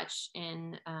so much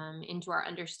into our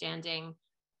understanding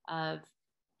of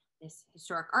this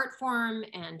historic art form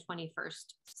and 21st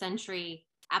century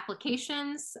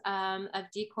applications of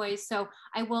decoys. So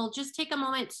I will just take a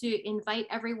moment to invite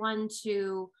everyone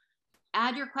to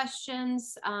add your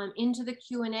questions into the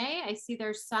Q&A. I see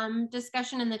there's some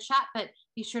discussion in the chat, but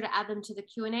be sure to add them to the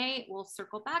Q&A. We'll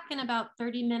circle back in about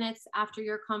 30 minutes after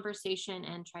your conversation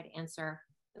and try to answer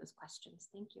those questions.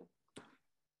 Thank you.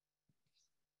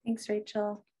 Thanks,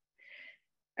 Rachel.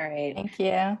 All right. Thank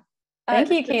you. Thank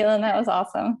you, Kaitlyn. That was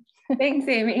awesome. Thanks,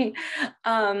 Aimee.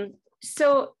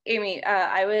 So Aimee,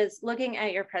 I was looking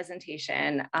at your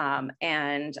presentation,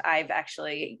 and I've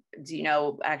actually,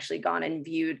 actually gone and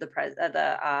viewed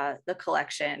the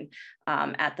collection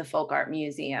at the Folk Art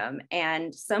Museum,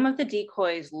 and some of the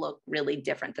decoys look really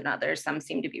different than others. Some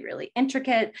seem to be really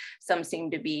intricate. Some seem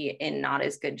to be in not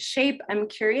as good shape. I'm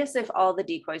curious if all the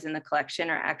decoys in the collection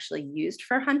are actually used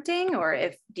for hunting, or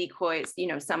if decoys,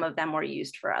 some of them were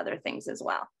used for other things as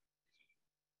well.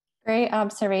 Great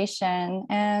observation.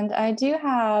 And I do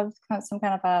have some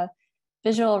kind of a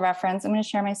visual reference. I'm going to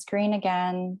share my screen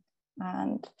again.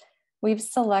 And we've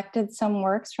selected some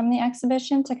works from the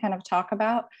exhibition to kind of talk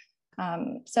about.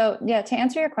 So yeah, to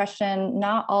answer your question,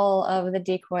 not all of the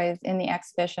decoys in the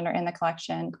exhibition or in the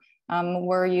collection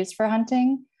were used for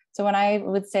hunting. So when I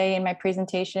would say in my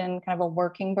presentation, kind of a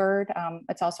working bird,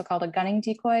 it's also called a gunning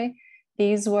decoy.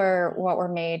 These were what were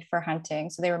made for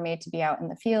hunting. So they were made to be out in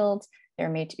the field. They're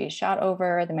made to be shot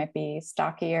over. They might be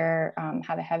stockier,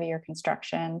 have a heavier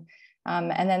construction.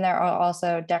 And then there are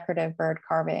also decorative bird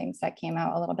carvings that came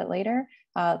out a little bit later.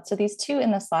 So these two in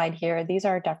the slide here, these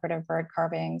are decorative bird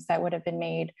carvings that would have been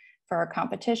made for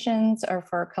competitions or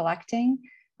for collecting.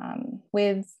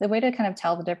 With the way to kind of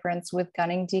tell the difference with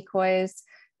gunning decoys,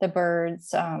 the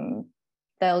birds,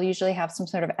 they'll usually have some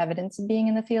sort of evidence of being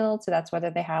in the field. So that's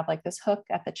whether they have like this hook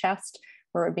at the chest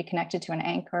where it would be connected to an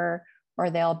anchor, or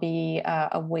there'll be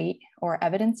a weight or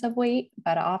evidence of weight,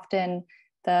 but often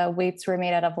the weights were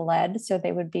made out of lead. So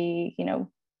they would be,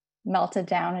 melted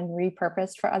down and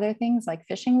repurposed for other things like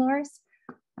fishing lures.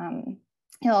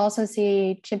 You'll also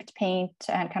see chipped paint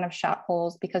and kind of shot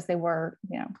holes because they were,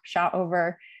 shot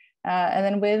over. And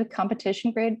then with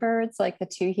competition grade birds, like the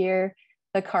two here,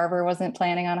 the carver wasn't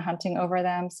planning on hunting over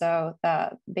them. So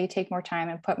they take more time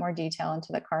and put more detail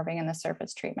into the carving and the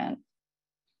surface treatment.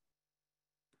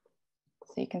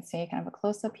 So you can see kind of a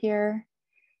close-up here.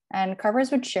 And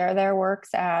carvers would share their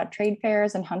works at trade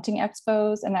fairs and hunting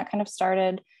expos. And that kind of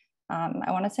started,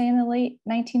 I want to say in the late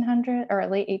 1900s or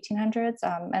late 1800s,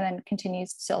 and then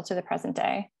continues still to the present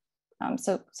day.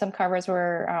 So some carvers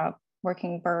were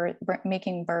making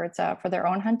birds for their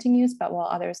own hunting use, but while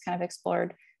others kind of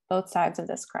explored both sides of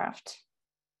this craft.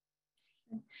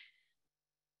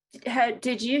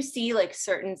 Did you see like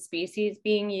certain species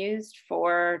being used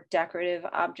for decorative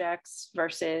objects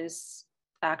versus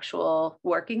actual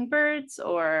working birds,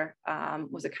 or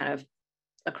was it kind of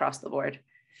across the board?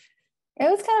 It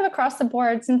was kind of across the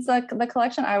board. Since the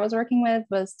collection I was working with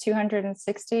was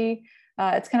 260,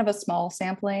 it's kind of a small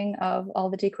sampling of all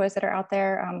the decoys that are out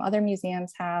there. Other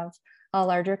museums have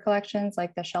larger collections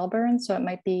like the Shelburne, so it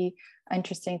might be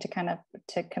interesting to kind of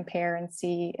compare and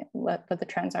see what the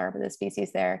trends are of the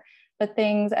species there. But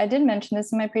I did mention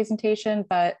this in my presentation,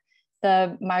 but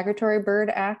the Migratory Bird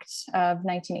Act of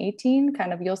 1918,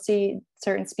 you'll see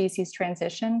certain species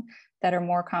transition that are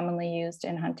more commonly used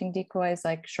in hunting decoys,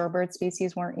 like shorebird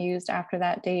species weren't used after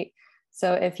that date.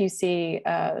 So if you see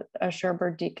a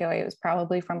shorebird decoy, it was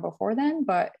probably from before then,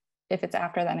 but if it's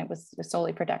after then, it was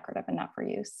solely for decorative and not for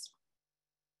use.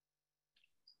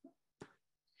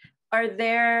 Are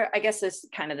there, I guess this is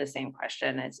kind of the same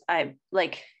question as I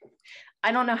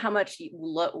don't know how much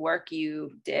work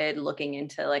you did looking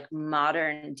into like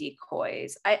modern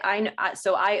decoys.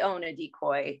 So I own a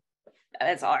decoy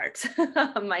as art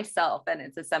myself, and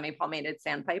it's a semi-palmated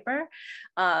sandpiper.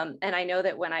 And I know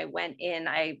that when I went in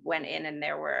and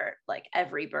there were like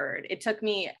every bird. It took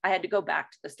me, I had to go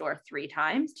back to the store 3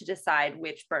 times to decide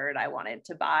which bird I wanted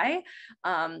to buy.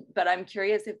 But I'm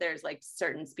curious if there's like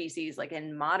certain species like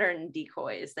in modern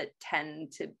decoys that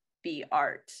tend to be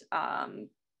art.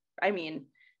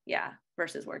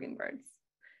 Versus working birds.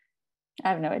 I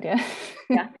have no idea.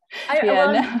 Yeah.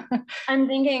 I'm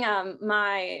thinking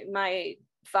my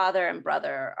father and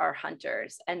brother are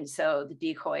hunters, and so the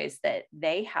decoys that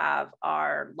they have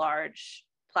are large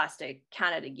plastic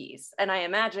Canada geese, and I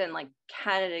imagine like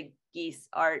Canada goose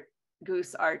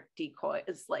art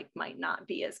decoys might not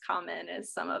be as common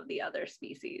as some of the other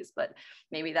species, but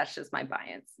maybe that's just my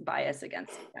bias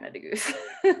against Canada goose.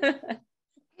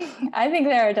 I think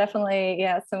there are definitely,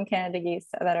 some Canada geese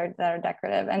that are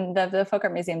decorative, and the Folk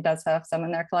Art Museum does have some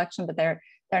in their collection, but they're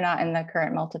not in the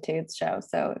current multitudes show.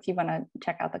 So if you want to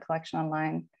check out the collection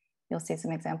online, you'll see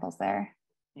some examples there.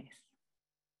 Nice.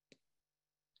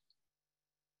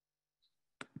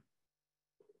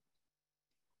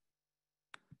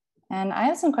 And I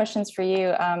have some questions for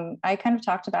you. I kind of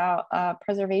talked about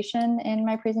preservation in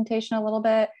my presentation a little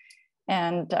bit,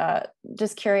 and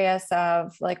just curious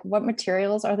of like what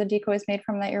materials are the decoys made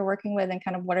from that you're working with, and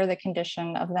kind of what are the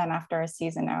condition of them after a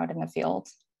season out in the field?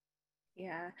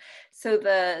 Yeah, so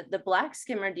the black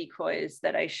skimmer decoys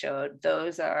that I showed,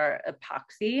 those are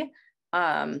epoxy.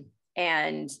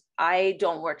 And I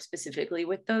don't work specifically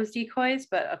with those decoys,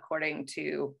 but according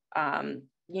to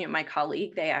my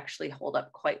colleague, they actually hold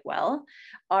up quite well.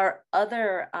 Our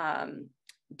other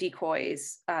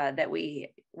decoys that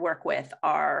we work with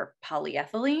are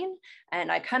polyethylene,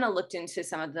 and I kind of looked into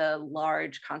some of the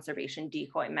large conservation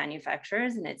decoy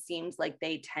manufacturers, and it seems like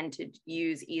they tend to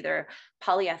use either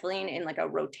polyethylene in like a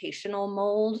rotational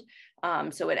mold,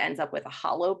 so it ends up with a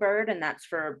hollow bird, and that's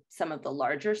for some of the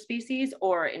larger species,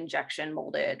 or injection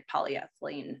molded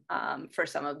polyethylene for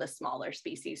some of the smaller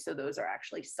species. So those are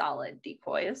actually solid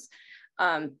decoys.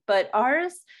 But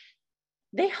ours,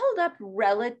 they hold up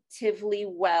relatively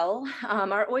well.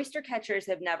 Our oyster catchers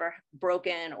have never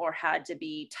broken or had to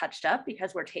be touched up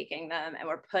because we're taking them and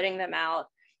we're putting them out.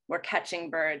 We're catching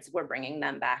birds, we're bringing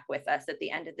them back with us at the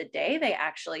end of the day. They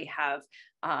actually have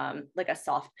like a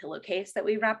soft pillowcase that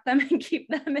we wrap them and keep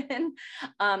them in.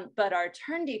 But our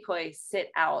tern decoys sit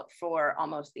out for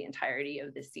almost the entirety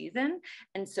of the season.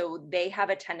 And so they have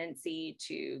a tendency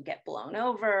to get blown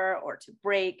over or to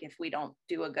break if we don't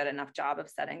do a good enough job of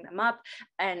setting them up.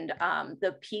 And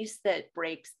the piece that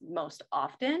breaks most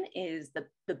often is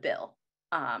the bill.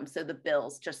 So the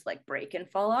bills just like break and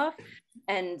fall off.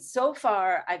 And so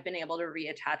far, I've been able to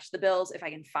reattach the bills if I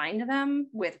can find them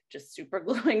with just super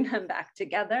gluing them back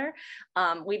together.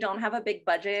 We don't have a big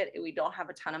budget. We don't have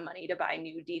a ton of money to buy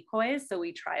new decoys. So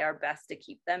we try our best to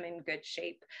keep them in good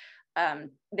shape.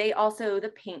 They also, the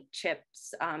paint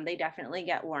chips, they definitely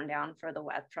get worn down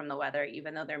from the weather,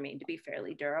 even though they're made to be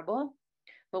fairly durable.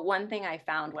 But one thing I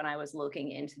found when I was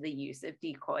looking into the use of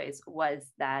decoys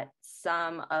was that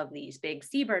some of these big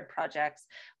seabird projects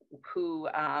who,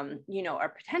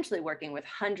 are potentially working with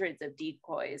hundreds of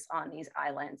decoys on these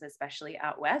islands, especially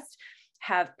out west,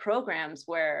 have programs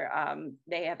where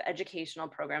they have educational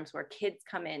programs where kids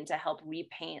come in to help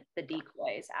repaint the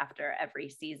decoys after every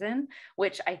season,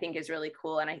 which I think is really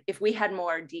cool. And if we had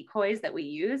more decoys that we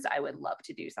use, I would love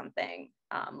to do something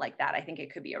like that. I think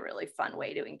it could be a really fun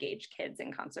way to engage kids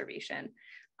in conservation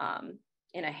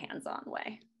in a hands-on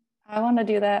way. I want to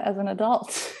do that as an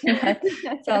adult. That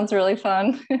sounds really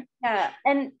fun. Yeah,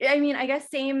 and I mean, I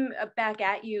guess same back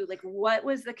at you, like what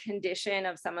was the condition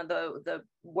of some of the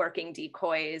working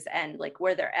decoys, and like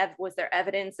was there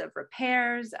evidence of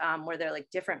repairs? Were there like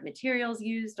different materials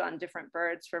used on different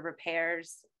birds for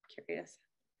repairs? Curious.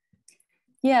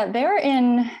 Yeah, they're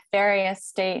in various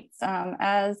states,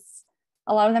 as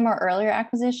a lot of them were earlier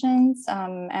acquisitions,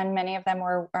 and many of them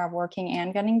were working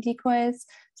and gunning decoys.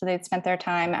 So they'd spent their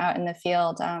time out in the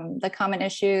field. The common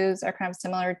issues are kind of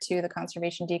similar to the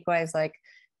conservation decoys, like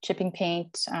chipping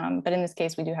paint, but in this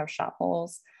case, we do have shot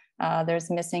holes. There's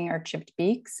missing or chipped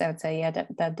beaks. I would say, yeah,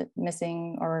 that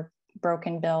missing or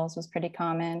broken bills was pretty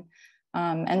common,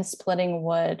 and splitting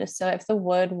wood. So if the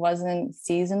wood wasn't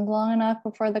seasoned long enough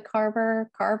before the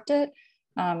carver carved it,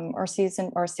 or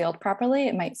seasoned or sealed properly,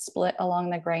 it might split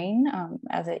along the grain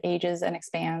as it ages and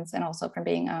expands, and also from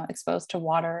being exposed to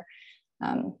water.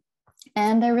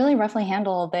 And they're really roughly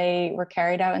handled. They were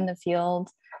carried out in the field.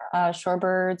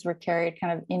 Shorebirds were carried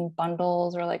kind of in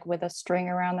bundles or like with a string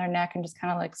around their neck and just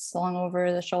kind of like slung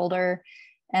over the shoulder.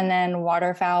 And then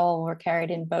waterfowl were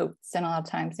carried in boats, and a lot of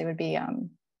times they would be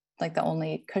like the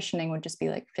only cushioning would just be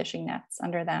like fishing nets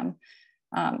under them.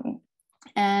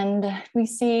 And we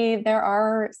see there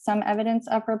are some evidence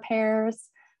of repairs,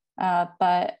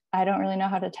 but I don't really know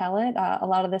how to tell it. A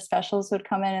lot of the specials would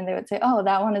come in and they would say, "Oh,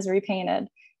 that one is repainted,"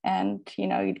 and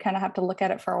you'd kind of have to look at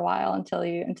it for a while until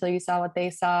you saw what they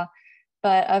saw.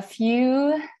 But a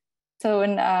few, so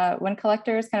when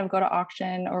collectors kind of go to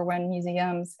auction or when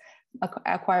museums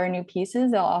acquire new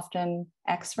pieces, they'll often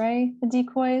X-ray the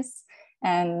decoys.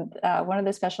 And one of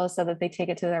the specialists said that they take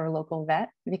it to their local vet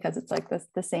because it's like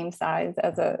the same size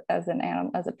as an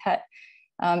animal, as a pet.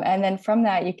 And then from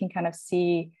that, you can kind of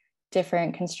see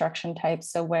different construction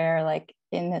types. So where like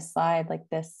in this slide, like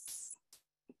this,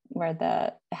 where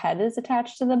the head is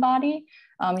attached to the body,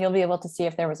 you'll be able to see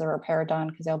if there was a repair done,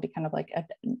 because there'll be kind of like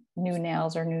new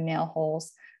nails or new nail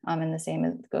holes. And the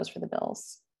same goes for the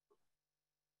bills.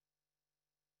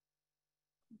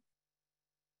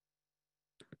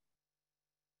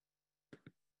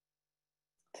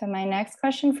 So my next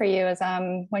question for you is,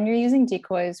 when you're using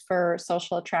decoys for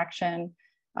social attraction,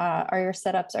 are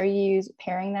you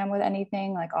pairing them with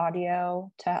anything like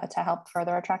audio to help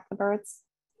further attract the birds?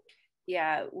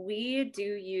 Yeah, we do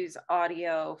use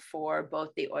audio for both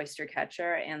the oyster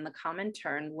catcher and the common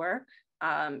tern work.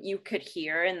 You could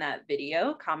hear in that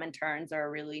video, common terns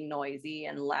are really noisy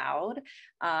and loud,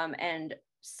 and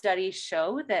studies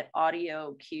show that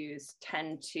audio cues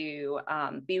tend to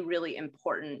be really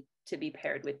important to be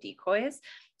paired with decoys.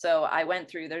 So I went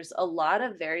through, there's a lot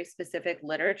of very specific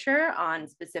literature on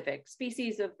specific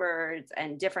species of birds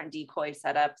and different decoy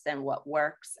setups and what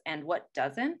works and what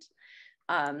doesn't.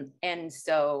 And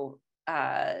so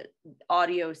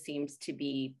audio seems to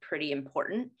be pretty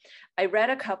important. I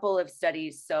read a couple of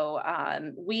studies. So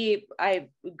I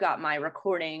got my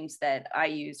recordings that I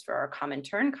use for our common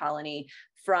tern colony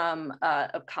from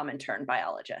a common tern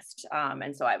biologist.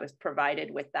 And so I was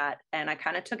provided with that, and I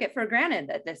kind of took it for granted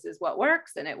that this is what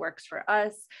works and it works for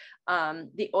us.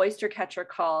 The oyster catcher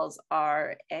calls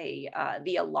are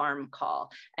the alarm call.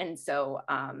 And so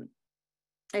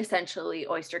essentially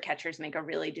oyster catchers make a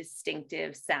really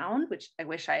distinctive sound, which I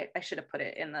wish I should have put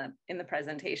it in the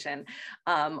presentation.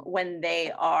 When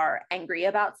they are angry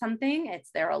about something, it's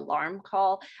their alarm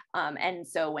call. And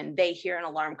so when they hear an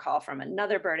alarm call from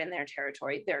another bird in their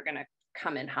territory, they're going to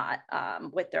come in hot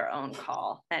with their own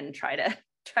call and try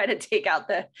to take out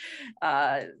the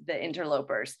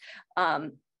interlopers.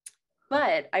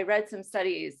 But I read some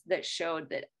studies that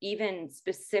showed that even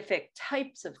specific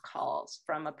types of calls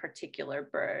from a particular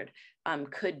bird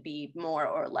could be more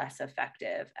or less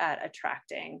effective at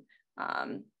attracting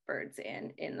birds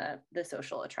in the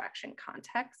social attraction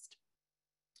context.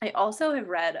 I also have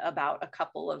read about a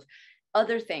couple of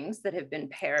other things that have been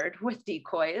paired with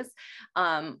decoys.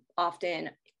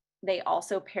 Often they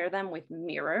also pair them with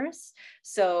mirrors.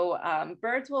 So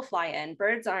birds will fly in.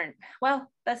 Birds aren't, well,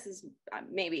 this is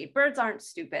maybe, birds aren't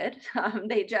stupid.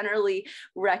 They generally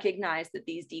recognize that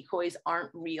these decoys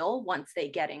aren't real once they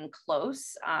get in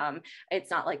close. It's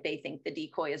not like they think the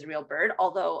decoy is a real bird,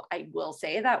 although I will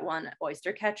say that one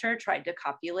oyster catcher tried to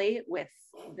copulate with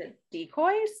the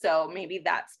decoy. So maybe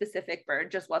that specific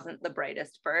bird just wasn't the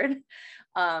brightest bird.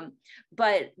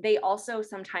 But they also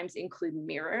sometimes include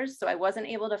mirrors. So I wasn't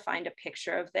able to find a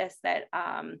picture of this that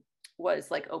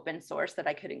was like open source that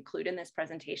I could include in this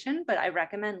presentation, but I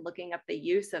recommend looking up the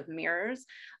use of mirrors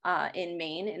in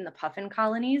Maine in the puffin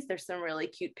colonies. There's some really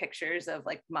cute pictures of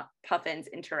like puffins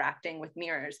interacting with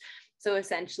mirrors. So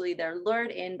essentially they're lured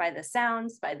in by the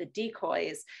sounds, by the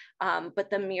decoys,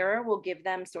 but the mirror will give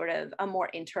them sort of a more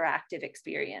interactive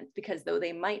experience, because though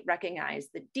they might recognize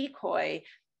the decoy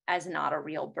as not a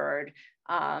real bird,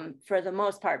 for the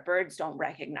most part, birds don't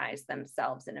recognize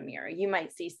themselves in a mirror. You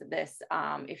might see this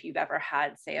if you've ever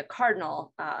had, say, a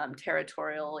cardinal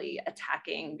territorially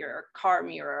attacking your car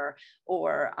mirror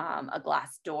or a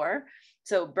glass door.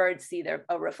 So birds see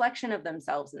a reflection of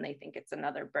themselves and they think it's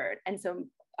another bird. And so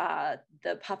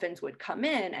the puffins would come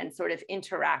in and sort of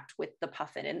interact with the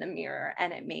puffin in the mirror,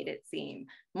 and it made it seem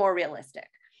more realistic.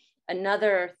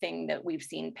 Another thing that we've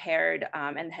seen paired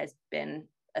and has been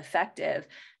effective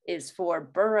is for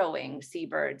burrowing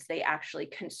seabirds. They actually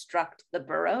construct the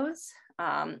burrows.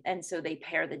 And so they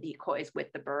pair the decoys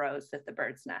with the burrows that the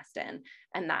birds nest in.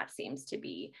 And that seems to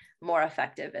be more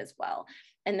effective as well.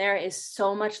 And there is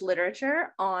so much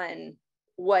literature on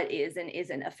what is and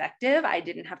isn't effective. I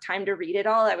didn't have time to read it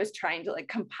all. I was trying to like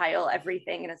compile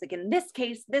everything. And I was like, in this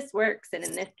case, this works. And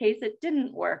in this case, it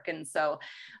didn't work. And so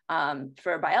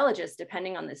for biologists,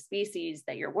 depending on the species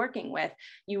that you're working with,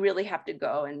 you really have to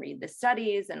go and read the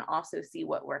studies and also see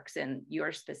what works in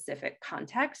your specific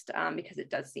context, because it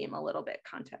does seem a little bit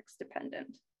context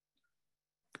dependent.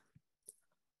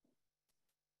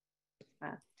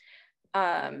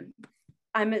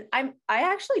 I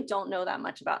actually don't know that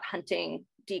much about hunting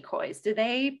decoys. Do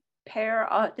they pair,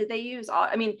 did they use,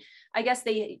 I mean, I guess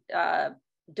they,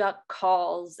 duck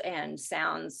calls and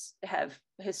sounds have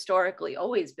historically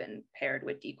always been paired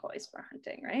with decoys for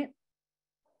hunting, right?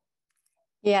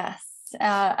 Yes,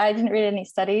 I didn't read any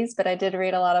studies, but I did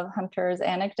read a lot of hunters'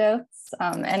 anecdotes.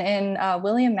 And in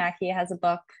William Mackey has a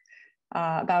book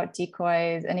about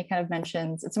decoys, and he kind of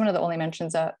mentions, it's one of the only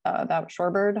mentions about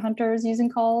shorebird hunters using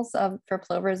calls for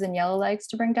plovers and yellowlegs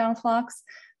to bring down flocks,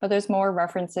 but there's more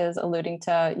references alluding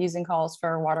to using calls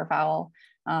for waterfowl,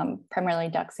 primarily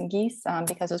ducks and geese,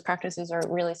 because those practices are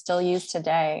really still used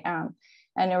today.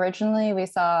 And originally we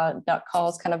saw duck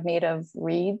calls kind of made of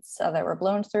reeds that were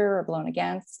blown through or blown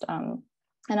against, and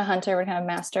a hunter would kind of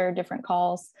master different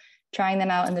calls, trying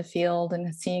them out in the field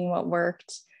and seeing what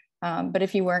worked. But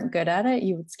if you weren't good at it,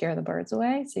 you would scare the birds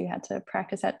away. So you had to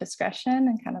practice at discretion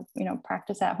and kind of,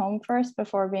 practice at home first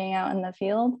before being out in the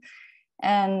field.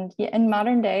 And in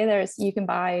modern day, you can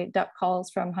buy duck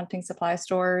calls from hunting supply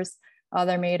stores.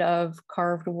 They're made of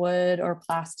carved wood or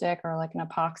plastic or like an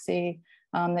epoxy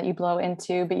that you blow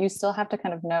into, but you still have to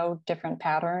kind of know different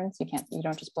patterns. You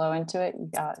don't just blow into it. You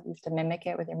have to mimic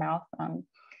it with your mouth.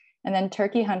 And then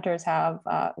turkey hunters have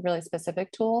really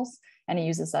specific tools, and it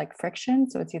uses like friction.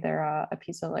 So it's either a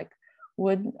piece of like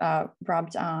wood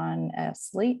rubbed on a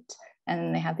slate, and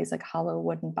then they have these like hollow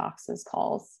wooden boxes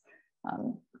calls.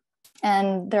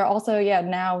 And there are also,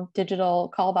 now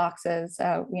digital call boxes,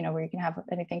 where you can have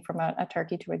anything from a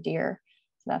turkey to a deer.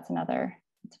 So that's another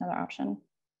option.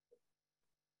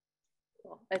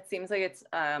 Cool. It seems like it's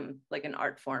like an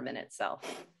art form in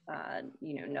itself,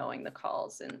 knowing the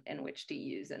calls and which to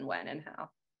use and when and how.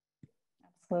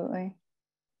 Absolutely.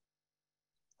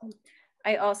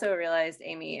 I also realized,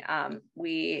 Aimee,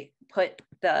 we put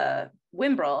the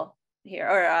Wimbrel here,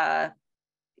 or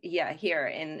here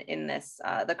in this,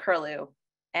 the curlew.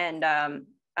 And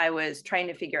I was trying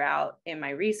to figure out in my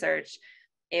research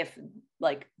if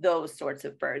like those sorts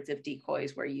of birds, if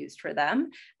decoys were used for them.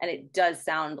 And it does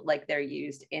sound like they're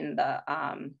used in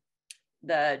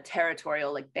the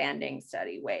territorial like banding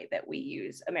study way that we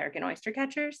use American oyster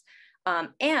catchers.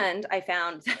 And I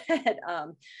found that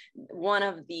one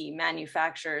of the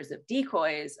manufacturers of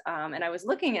decoys, and I was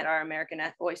looking at our American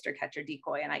oyster catcher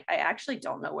decoy, and I actually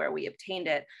don't know where we obtained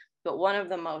it, but one of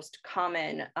the most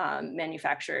common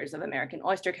manufacturers of American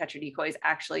oyster catcher decoys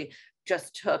actually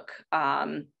just took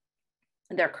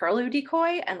their curlew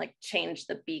decoy and like changed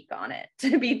the beak on it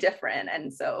to be different.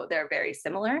 And so they're very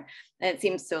similar. And it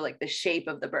seems so like the shape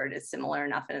of the bird is similar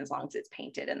enough. And as long as it's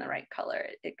painted in the right color,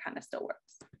 it kind of still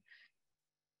works.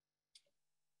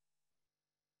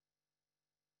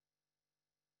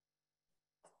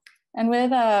 And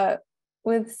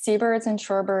with seabirds and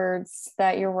shorebirds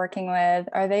that you're working with,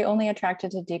 are they only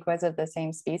attracted to decoys of the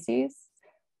same species?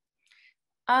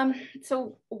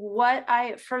 So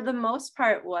for the most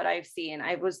part, what I've seen,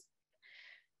 I was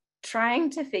trying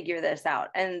to figure this out,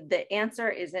 and the answer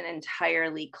isn't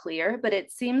entirely clear, but it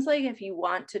seems like if you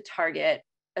want to target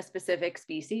a specific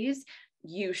species,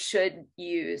 you should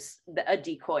use a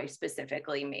decoy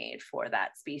specifically made for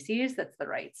that species that's the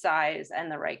right size and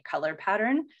the right color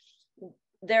pattern.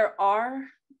 There are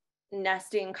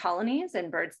nesting colonies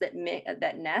and birds that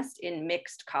nest in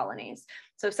mixed colonies.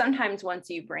 So sometimes once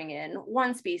you bring in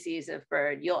one species of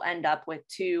bird, you'll end up with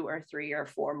 2 or 3 or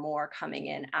 4 more coming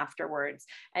in afterwards,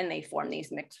 and they form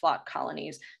these mixed flock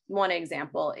colonies. One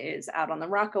example is out on the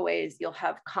Rockaways, you'll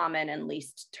have common and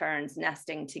least terns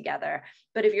nesting together.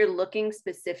 But if you're looking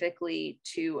specifically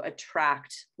to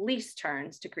attract least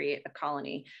terns to create a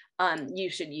colony, you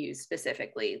should use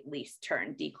specifically least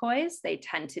tern decoys. They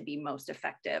tend to be most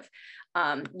effective.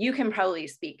 You can probably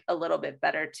speak a little bit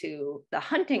better to the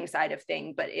hunting side of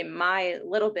things, but in my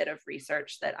little bit of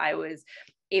research that I was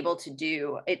able to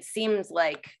do, it seems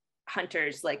like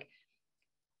hunters like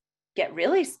get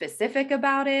really specific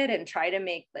about it and try to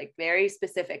make like very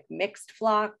specific mixed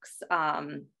flocks,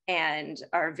 and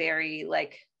are very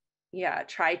like,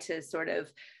 try to sort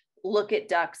of look at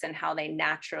ducks and how they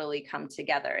naturally come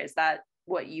together. Is that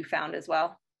what you found as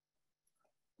well?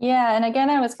 Yeah, and again,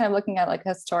 I was kind of looking at like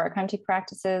historic hunting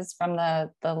practices from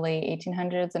the late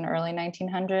 1800s and early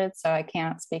 1900s. So I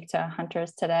can't speak to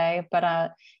hunters today,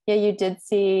 but you did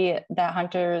see that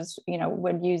hunters,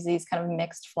 would use these kind of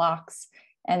mixed flocks,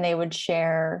 and they would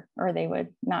share, or they would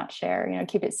not share,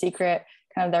 keep it secret,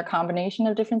 kind of their combination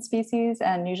of different species,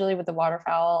 and usually with the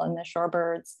waterfowl and the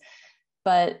shorebirds.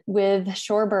 But with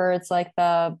shorebirds like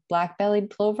the black-bellied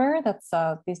plover, that's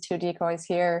these 2 decoys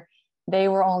here, they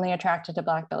were only attracted to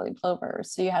black-bellied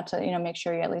plovers. So you had to, make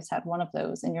sure you at least had one of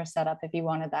those in your setup if you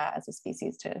wanted that as a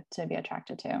species to be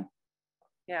attracted to.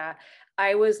 Yeah,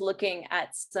 I was looking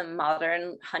at some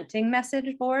modern hunting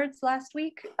message boards last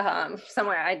week,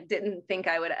 somewhere I didn't think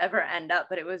I would ever end up,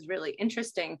 but it was really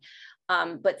interesting.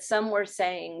 But some were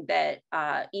saying that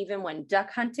even when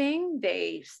duck hunting,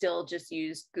 they still just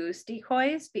use goose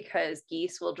decoys because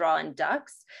geese will draw in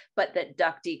ducks, but that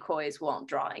duck decoys won't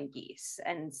draw in geese.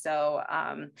 And so,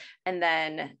 and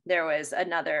then there was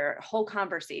another whole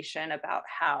conversation about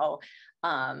how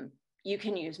you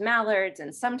can use mallards,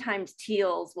 and sometimes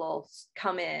teals will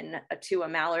come in to a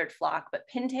mallard flock, but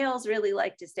pintails really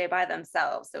like to stay by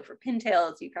themselves. So for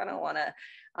pintails, you kind of want to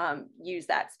use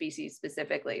that species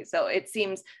specifically. So it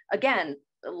seems, again,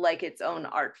 like its own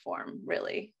art form,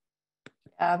 really.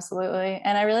 Absolutely.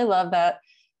 And I really love that,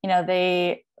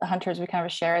 they hunters would kind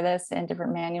of share this in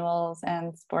different manuals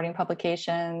and sporting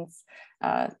publications,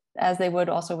 as they would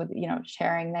also with, you know,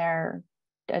 sharing their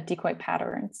decoy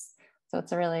patterns. So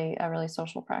it's a really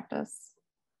social practice.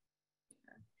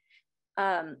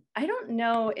 I don't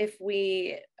know if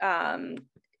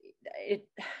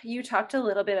you talked a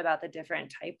little bit about the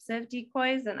different types of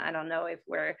decoys, and I don't know if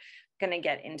we're going to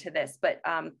get into this, but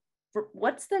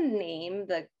what's the name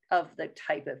of the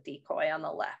type of decoy on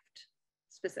the left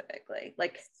specifically?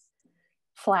 Like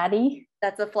flatty.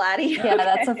 That's a flatty. Yeah, okay.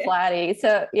 That's a flatty.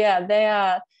 So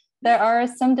yeah, there are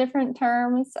some different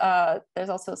terms. There's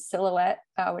also silhouette,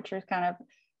 which are kind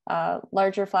of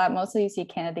larger flat. Mostly you see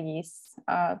Canada geese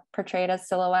portrayed as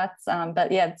silhouettes.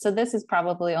 But yeah, so this is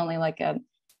probably only like an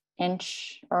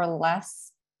inch or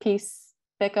less piece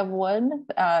thick of wood.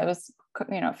 It was,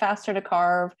 you know, faster to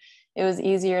carve. It was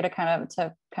easier to kind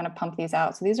of pump these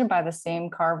out. So these are by the same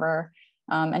carver,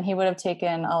 and he would have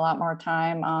taken a lot more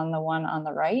time on the one on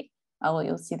the right. Well,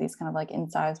 you'll see these kind of like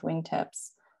incised wingtips.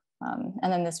 And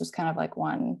then this was kind of like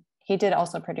one he did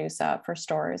also produce for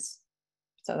stores.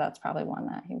 So that's probably one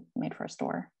that he made for a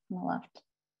store on the left.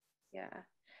 Yeah,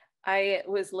 I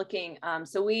was looking,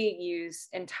 so we use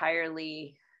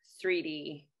entirely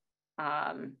 3D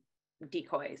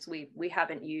decoys. We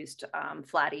haven't used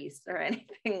flatties or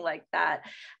anything like that.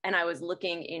 And I was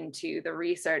looking into the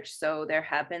research. So there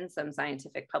have been some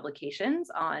scientific publications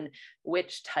on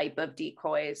which type of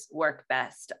decoys work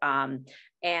best.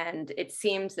 And it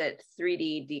seems that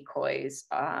 3D decoys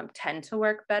tend to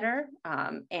work better.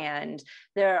 And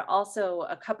there are also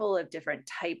a couple of different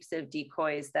types of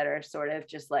decoys that are sort of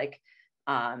just like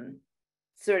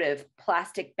sort of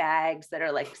plastic bags that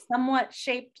are like somewhat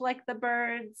shaped like the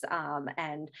birds.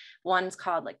 And one's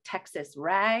called like Texas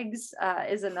rags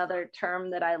is another term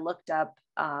that I looked up.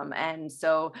 And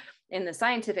so in the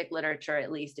scientific literature,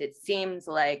 at least, it seems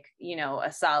like, you know,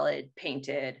 a solid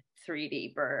painted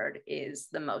 3D bird is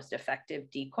the most effective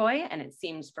decoy. And it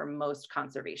seems for most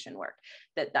conservation work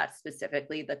that that's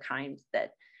specifically the kind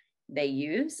that they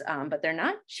use, but they're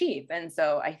not cheap. And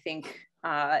so I think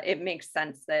it makes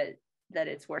sense that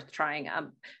it's worth trying.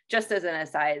 Just as an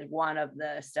aside, one of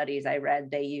the studies I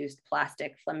read, they used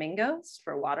plastic flamingos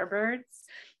for water birds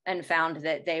and found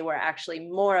that they were actually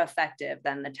more effective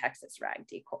than the Texas rag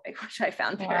decoy, which I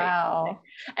found very interesting.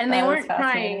 And they weren't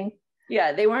trying,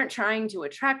 they weren't trying to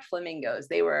attract flamingos.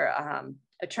 They were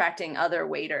attracting other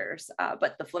waders,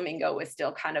 but the flamingo was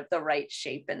still kind of the right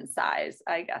shape and size,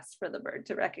 I guess, for the bird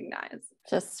to recognize.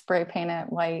 Just spray paint it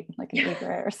white like an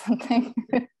egret or something.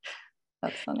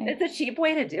 That's funny. It's a cheap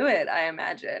way to do it, I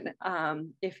imagine,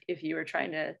 if you were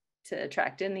trying to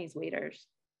attract in these waders.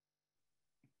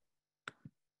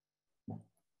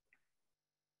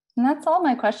 And that's all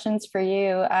my questions for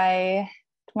you. I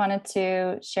wanted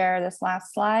to share this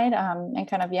last slide and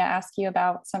kind of, ask you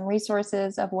about some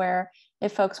resources of where,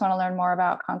 if folks want to learn more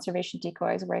about conservation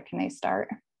decoys, where can they start?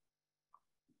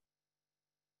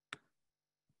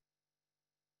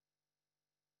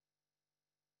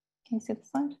 Can you see the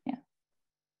slide? Yeah.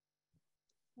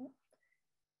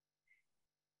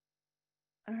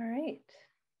 All right.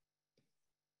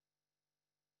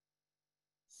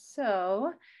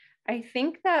 So I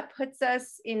think that puts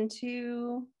us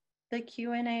into the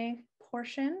Q&A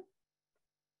portion.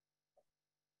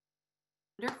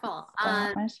 Wonderful.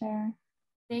 My share.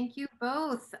 Thank you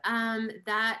both.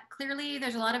 That clearly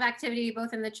there's a lot of activity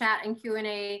both in the chat and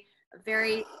Q&A,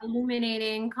 very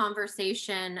illuminating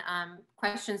conversation,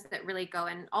 questions that really go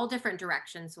in all different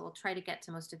directions. So we'll try to get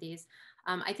to most of these.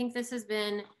 I think this has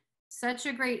been such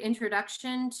a great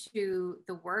introduction to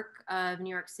the work of New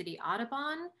York City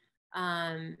Audubon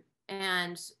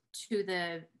and to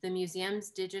the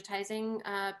museum's digitizing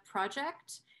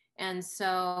project. And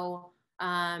so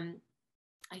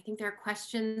I think there are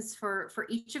questions for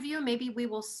each of you. Maybe we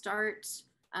will start.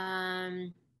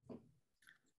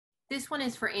 This one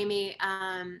is for Aimee.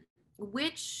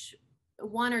 Which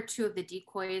one or two of the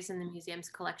decoys in the museum's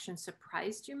collection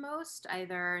surprised you most,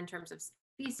 either in terms of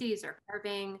species or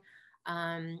carving,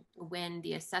 when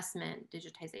the assessment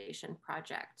digitization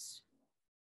project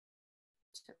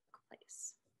took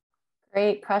place?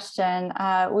 Great question.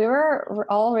 We were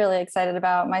all really excited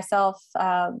about, myself,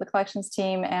 the collections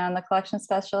team, and the collection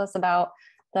specialist, about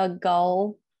the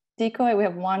gull decoy. We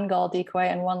have one gull decoy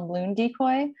and one loon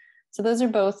decoy. So those are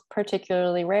both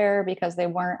particularly rare because they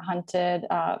weren't hunted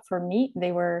for meat.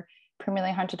 They were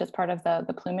primarily hunted as part of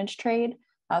the plumage trade.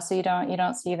 So you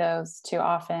don't see those too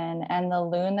often. And the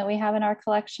loon that we have in our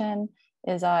collection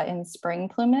is in spring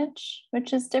plumage,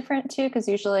 which is different too, because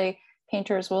usually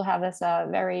painters will have this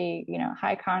very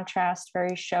high contrast,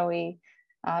 very showy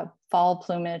fall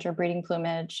plumage or breeding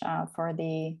plumage for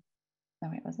the, oh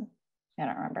wait, was it? I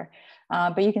don't remember,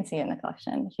 but you can see it in the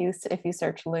collection if you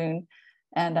search loon.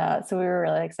 And so we were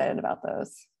really excited about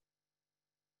those.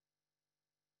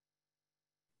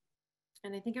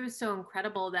 And I think it was so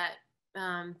incredible that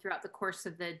throughout the course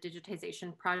of the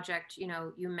digitization project, you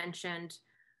know, you mentioned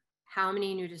how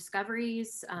many new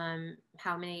discoveries,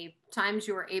 how many times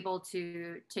you were able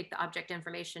to take the object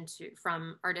information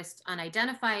from artist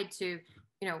unidentified to,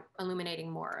 you know, illuminating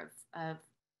more of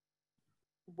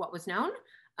what was known.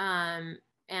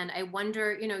 And I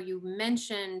wonder, you know, you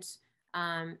mentioned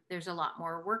there's a lot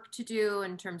more work to do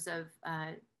in terms of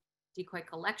decoy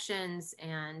collections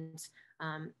and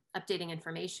updating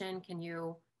information. Can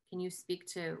you speak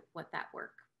to what that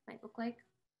work might look like?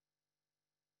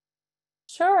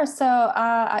 Sure. So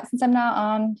since I'm not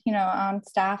on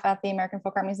staff at the American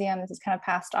Folk Art Museum, this is kind of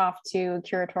passed off to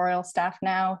curatorial staff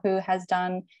now, who has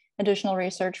done additional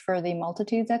research for the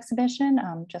Multitudes exhibition,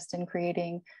 just in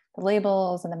creating the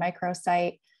labels and the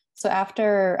microsite. So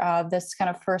after this kind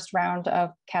of first round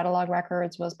of catalog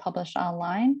records was published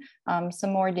online,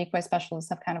 some more decoy specialists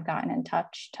have kind of gotten in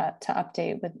touch to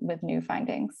update with new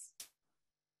findings.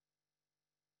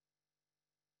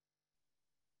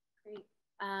 Great.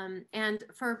 And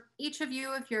for each of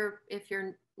you, if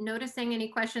you're noticing any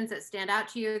questions that stand out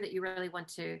to you that you really want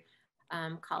to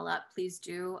call up, please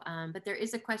do. But there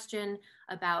is a question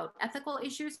about ethical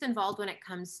issues involved when it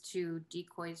comes to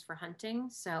decoys for hunting.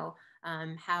 So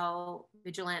how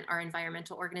vigilant are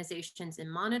environmental organizations in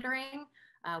monitoring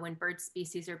when bird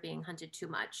species are being hunted too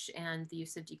much, and the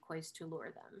use of decoys to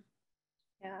lure them?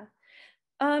 Yeah,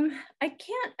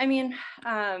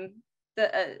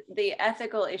 the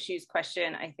ethical issues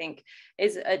question, I think,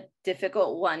 is a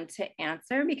difficult one to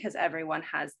answer because everyone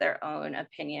has their own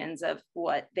opinions of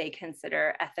what they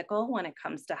consider ethical when it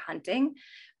comes to hunting.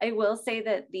 I will say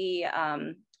that the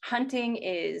hunting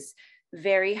is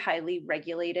very highly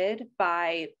regulated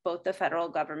by both the federal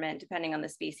government, depending on the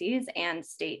species, and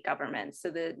state governments.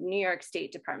 So the New York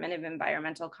State Department of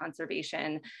Environmental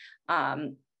Conservation,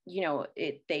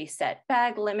 they set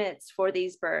bag limits for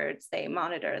these birds. They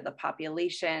monitor the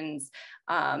populations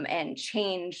and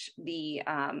change the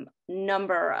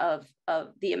number of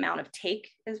the amount of take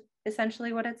is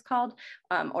essentially what it's called,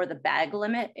 or the bag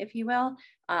limit, if you will,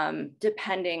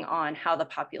 depending on how the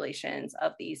populations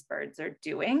of these birds are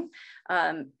doing.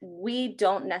 We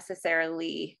don't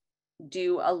necessarily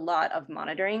do a lot of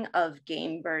monitoring of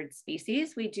game bird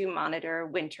species. We do monitor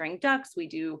wintering ducks, we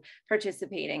do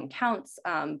participate in counts,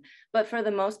 but for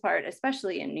the most part,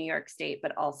 especially in New York State,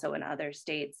 but also in other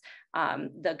states,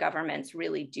 the governments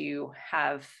really do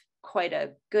have quite a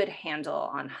good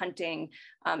handle on hunting.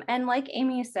 And like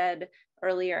Aimee said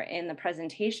earlier in the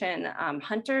presentation,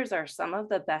 hunters are some of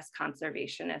the best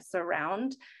conservationists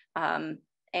around,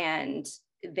 and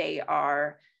they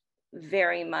are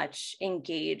very much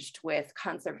engaged with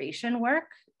conservation work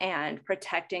and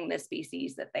protecting the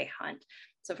species that they hunt.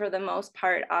 So for the most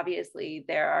part, obviously,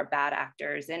 there are bad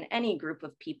actors in any group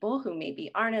of people who maybe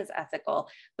aren't as ethical,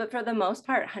 but for the most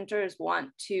part, hunters want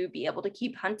to be able to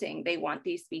keep hunting. They want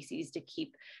these species to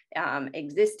keep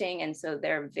existing, and so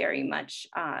they're very much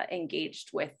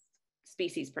engaged with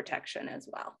species protection as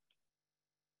well.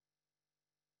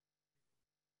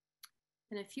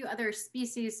 And a few other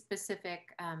species-specific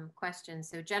questions.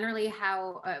 So generally,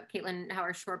 Kaitlyn, how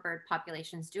are shorebird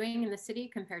populations doing in the city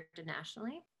compared to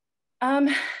nationally?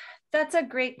 That's a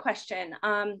great question.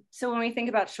 So when we think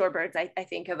about shorebirds, I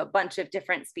think of a bunch of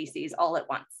different species all at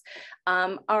once.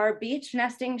 Our beach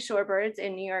nesting shorebirds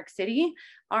in New York City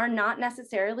are not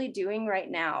necessarily doing right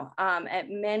now. At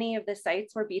many of the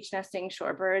sites where beach nesting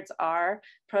shorebirds are,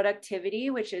 productivity,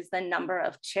 which is the number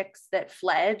of chicks that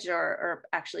fledge or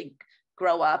actually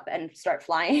grow up and start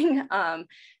flying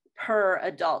per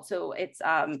adult. So it's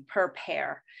per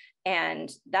pair. And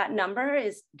that number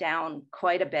is down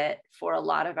quite a bit for a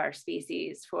lot of our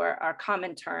species, for our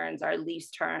common terns, our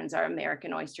least terns, our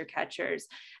American oyster catchers,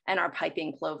 and our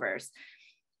piping plovers.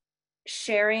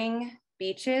 Sharing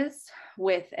beaches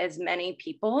with as many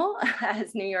people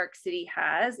as New York City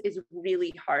has is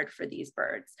really hard for these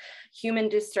birds. Human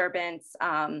disturbance,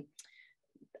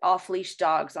 off-leash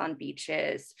dogs on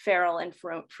beaches, feral and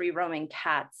free-roaming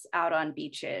cats out on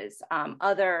beaches,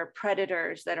 other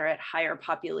predators that are at higher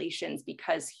populations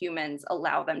because humans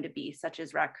allow them to be, such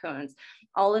as raccoons.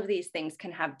 All of these things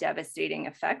can have devastating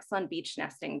effects on beach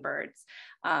nesting birds.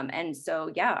 And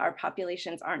so, yeah, our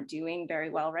populations aren't doing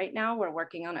very well right now. We're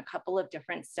working on a couple of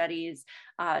different studies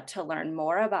to learn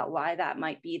more about why that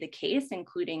might be the case,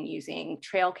 including using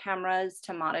trail cameras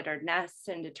to monitor nests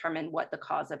and determine what the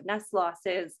cause of nest loss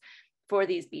is. for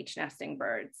these beach nesting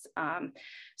birds.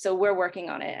 So we're working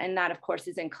on it. And that, of course,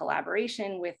 is in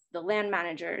collaboration with the land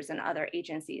managers and other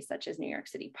agencies such as New York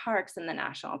City Parks and the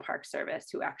National Park Service,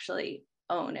 who actually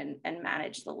own and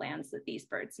manage the lands that these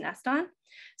birds nest on.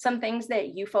 Some things that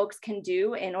you folks can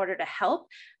do in order to help.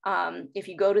 If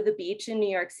you go to the beach in New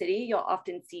York City, you'll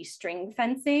often see string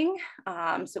fencing.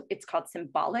 So it's called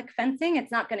symbolic fencing.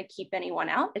 It's not going to keep anyone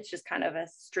out. It's just kind of a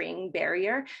string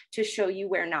barrier to show you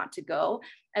where not to go,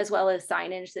 as well as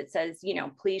signage that says, you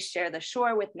know, please share the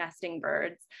shore with nesting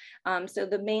birds. So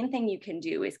the main thing you can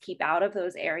do is keep out of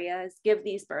those areas, give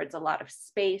these birds a lot of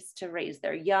space to raise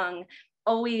their young.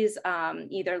 Always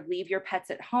either leave your pets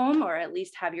at home or at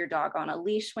least have your dog on a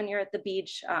leash when you're at the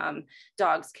beach.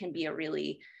 Dogs can be a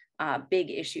really big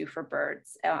issue for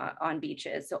birds on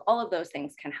beaches. So all of those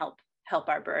things can help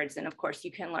our birds. And of course,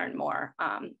 you can learn more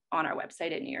on our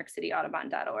website at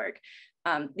newyorkcityaudubon.org.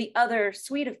 The other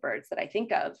suite of birds that I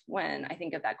think of when I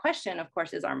think of that question, of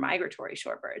course, is our migratory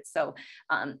shorebirds. So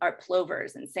our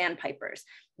plovers and sandpipers.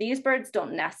 These birds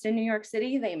don't nest in New York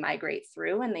City. They migrate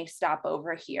through and they stop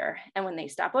over here. And when they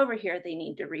stop over here, they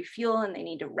need to refuel and they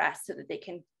need to rest so that they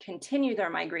can continue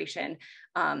their migration.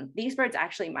 These birds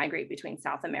actually migrate between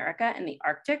South America and the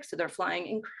Arctic. So they're flying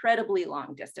incredibly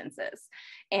long distances.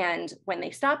 And when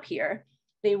they stop here,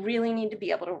 they really need to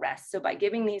be able to rest. So by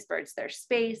giving these birds their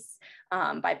space,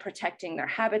 by protecting their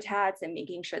habitats and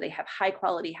making sure they have high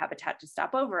quality habitat to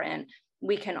stop over in,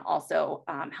 we can also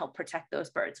help protect those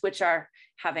birds, which are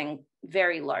having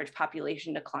very large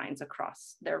population declines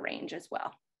across their range as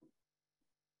well.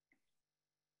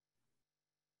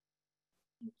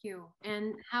 Thank you.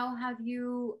 And how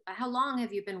long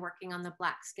have you been working on the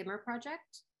Black Skimmer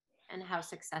project? And how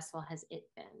successful has it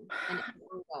been? And it's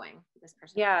ongoing, this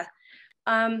person. Yeah.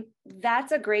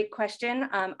 That's a great question.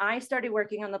 I started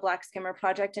working on the Black Skimmer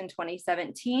project in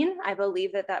 2017. I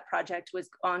believe that project was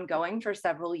ongoing for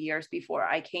several years before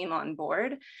I came on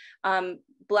board.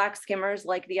 Black skimmers,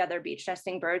 like the other beach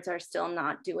nesting birds, are still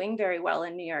not doing very well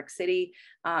in New York City.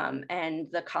 And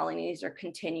the colonies are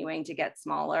continuing to get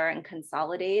smaller and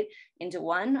consolidate into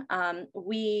one.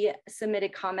 We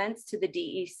submitted comments to the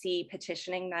DEC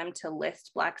petitioning them to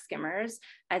list Black skimmers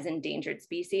as endangered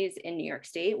species in New York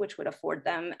State, which would afford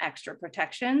them extra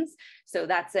protections. So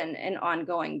that's an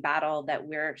ongoing battle that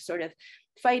we're sort of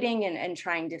fighting and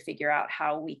trying to figure out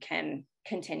how we can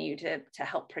continue to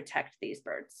help protect these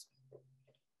birds.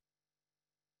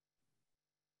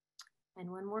 And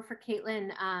one more for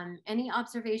Kaitlyn. Any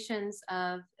observations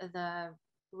of the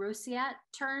roseate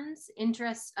terns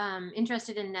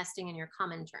interested in nesting in your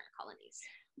common tern colonies?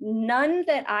 None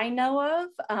that I know of,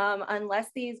 unless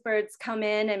these birds come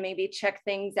in and maybe check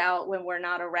things out when we're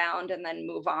not around and then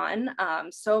move on.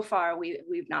 So far,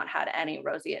 we've not had any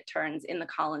roseate terns in the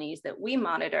colonies that we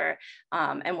monitor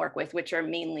and work with, which are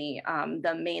mainly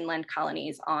the mainland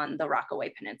colonies on the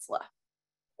Rockaway Peninsula.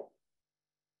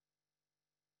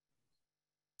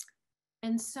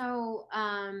 And so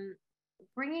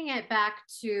bringing it back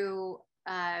to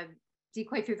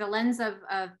Decoy through the lens of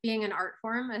being an art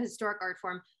form, a historic art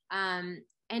form,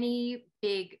 any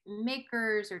big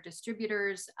makers or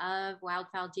distributors of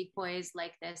wildfowl decoys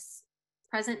like this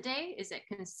present day? Is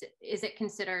it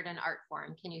considered an art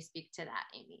form? Can you speak to that,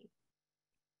 Aimee?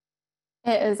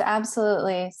 It is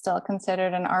absolutely still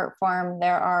considered an art form.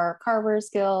 There are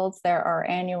carvers guilds, there are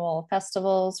annual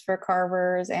festivals for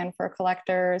carvers and for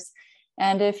collectors.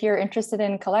 And if you're interested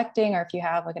in collecting, or if you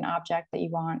have like an object that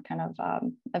you want kind of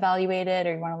evaluated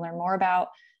or you want to learn more about,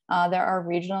 there are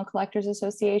regional collectors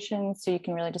associations. So you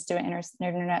can really just do an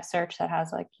internet search that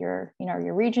has like your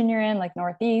region you're in, like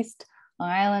Northeast, Long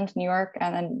Island, New York,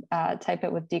 and then type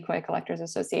it with Decoy Collectors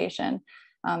Association.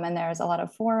 And there's a lot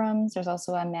of forums. There's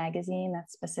also a magazine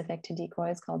that's specific to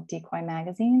decoys called Decoy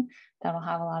Magazine that'll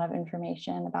have a lot of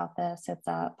information about this. It's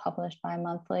published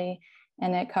bi-monthly,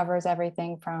 and it covers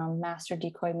everything from master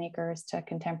decoy makers to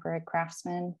contemporary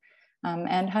craftsmen.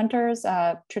 And hunters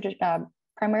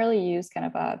primarily use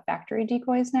kind of factory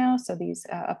decoys now. So these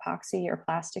epoxy or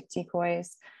plastic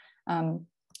decoys.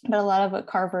 But a lot of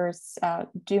carvers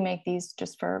do make these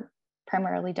just for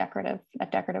primarily decorative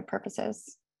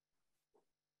purposes.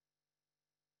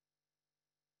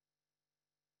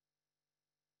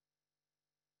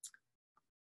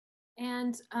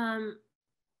 And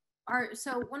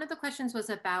so one of the questions was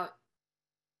about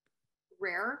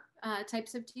rare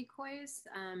types of decoys.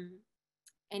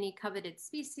 Any coveted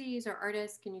species or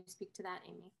artists? Can you speak to that,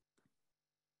 Aimee?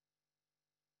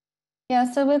 Yeah,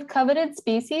 so with coveted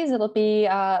species, it'll be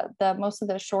most of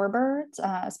the shorebirds,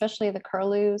 especially the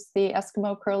curlews. The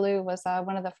Eskimo curlew was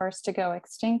one of the first to go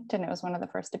extinct, and it was one of the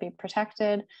first to be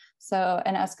protected. So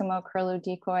an Eskimo curlew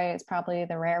decoy is probably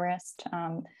the rarest.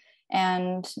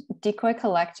 And decoy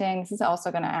collecting, this is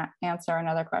also going to answer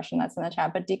another question that's in the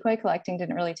chat, but decoy collecting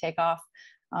didn't really take off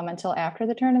until after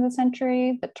the turn of the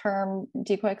century. The term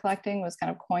decoy collecting was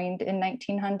kind of coined in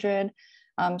 1900.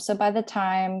 So by the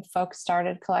time folks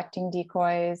started collecting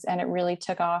decoys and it really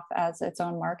took off as its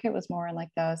own market was more in like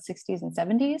the 60s and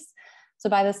 70s. So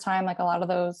by this time, like a lot of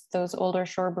those older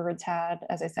shorebirds had,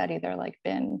 as I said, either like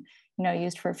been,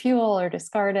 used for fuel or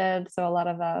discarded. So a lot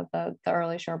of the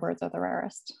early shorebirds are the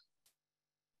rarest.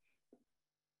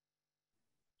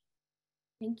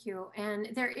 Thank you. And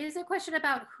there is a question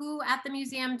about who at the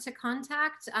museum to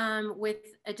contact with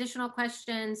additional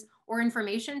questions or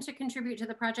information to contribute to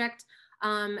the project.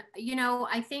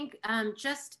 I think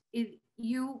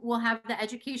you will have the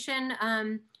education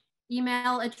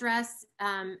email address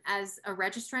as a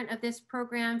registrant of this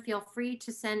program. Feel free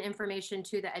to send information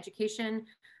to the education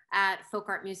at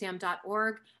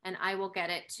folkartmuseum.org, and I will get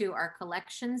it to our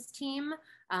collections team.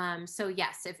 So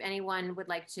yes, if anyone would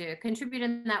like to contribute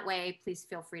in that way, please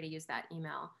feel free to use that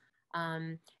email.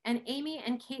 And Aimee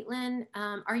and Kaitlyn,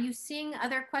 are you seeing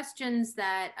other questions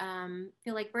that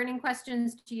feel like burning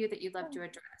questions to you that you'd love to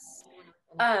address?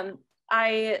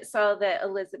 I saw that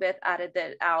Elizabeth added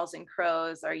that owls and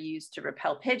crows are used to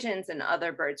repel pigeons and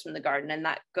other birds from the garden, and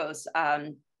that goes,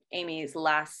 Aimee's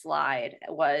last slide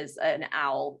was an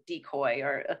owl decoy,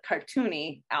 or a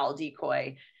cartoony owl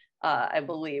decoy, I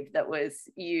believe, that was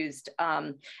used.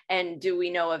 And do we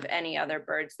know of any other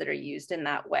birds that are used in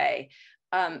that way?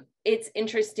 It's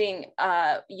interesting,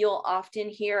 you'll often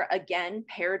hear, again,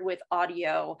 paired with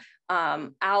audio,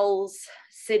 owls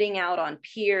sitting out on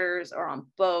piers or on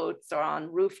boats or on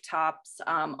rooftops,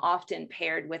 often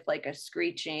paired with like a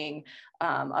screeching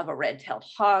of a red-tailed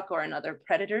hawk or another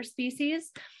predator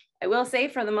species. I will say,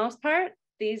 for the most part,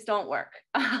 these don't work.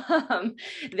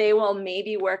 They will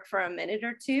maybe work for a minute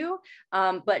or two,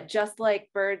 but just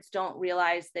like birds don't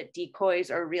realize that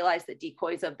decoys, or realize that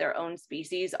decoys of their own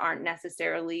species aren't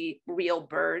necessarily real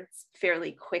birds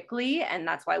fairly quickly, and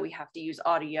that's why we have to use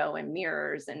audio and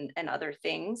mirrors and other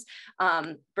things.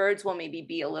 Birds will maybe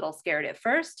be a little scared at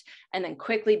first and then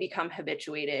quickly become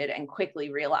habituated and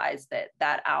quickly realize that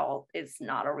that owl is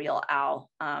not a real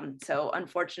owl. So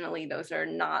unfortunately, those are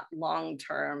not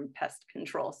long-term pest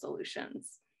control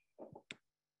solutions.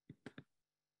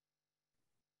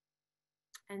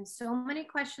 And so many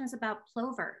questions about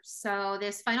plovers. So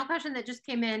this final question that just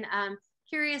came in,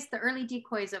 curious, the early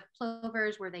decoys of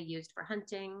plovers, were they used for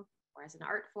hunting or as an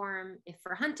art form? If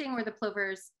for hunting, were the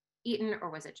plovers eaten, or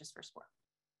was it just for sport?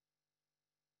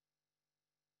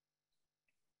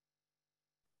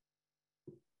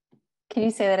 Can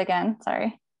you say that again?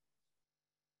 Sorry.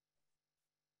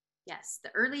 Yes, the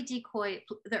early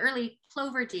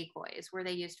plover decoys, were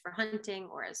they used for hunting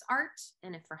or as art?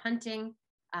 And if for hunting,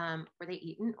 were they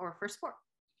eaten or for sport?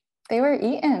 They were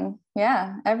eaten.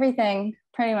 Yeah, everything,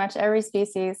 pretty much every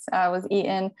species was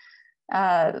eaten.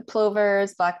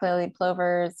 Plovers, black-lilied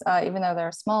plovers, even though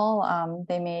they're small,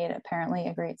 they made apparently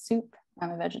a great soup.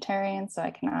 I'm a vegetarian, so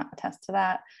I cannot attest to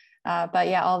that. But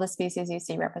yeah, all the species you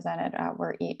see represented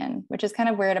were eaten, which is kind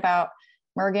of weird about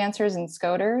mergansers and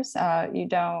scoters.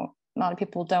 A lot of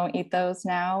people don't eat those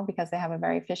now because they have a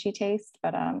very fishy taste.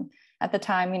 But at the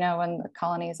time, when the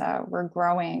colonies were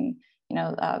growing,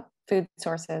 food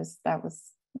sources, that was,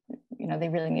 they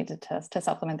really needed to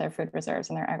supplement their food reserves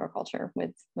and their agriculture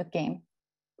with game.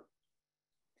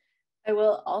 I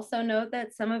will also note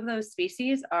that some of those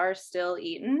species are still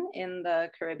eaten in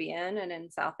the Caribbean and in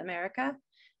South America,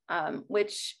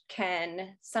 which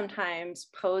can sometimes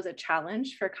pose a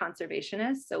challenge for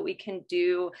conservationists. So we can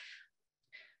do,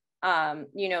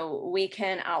 we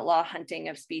can outlaw hunting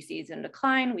of species in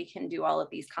decline. We can do all of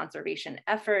these conservation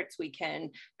efforts. We can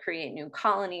create new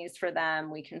colonies for them.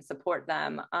 We can support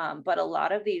them. But a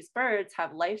lot of these birds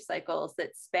have life cycles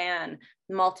that span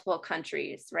multiple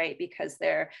countries, right? Because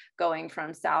they're going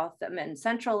from South and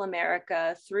Central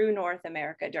America through North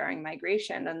America during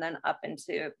migration, and then up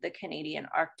into the Canadian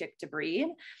Arctic to breed.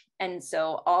 And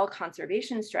so all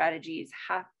conservation strategies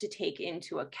have to take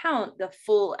into account the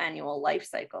full annual life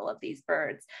cycle of these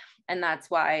birds. And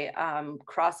that's why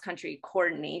cross-country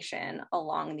coordination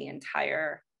along the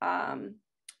entire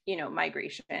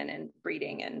migration and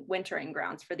breeding and wintering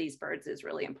grounds for these birds is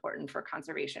really important for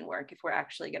conservation work if we're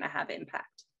actually going to have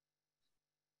impact.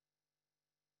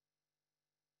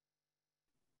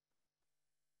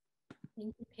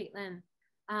 Thank you,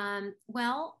 Kaitlyn.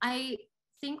 Well, I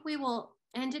think we will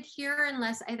end it here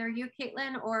unless either you,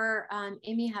 Kaitlyn, or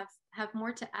Aimee have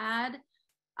more to add.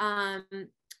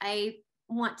 I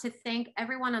want to thank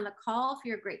everyone on the call for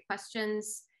your great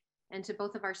questions, and to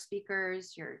both of our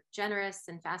speakers, your generous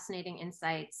and fascinating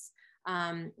insights.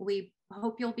 We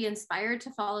hope you'll be inspired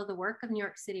to follow the work of New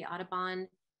York City Audubon,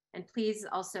 and please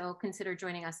also consider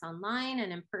joining us online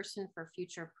and in person for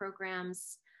future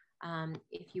programs.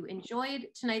 If you enjoyed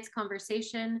tonight's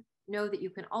conversation, know that you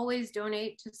can always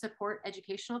donate to support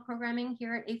educational programming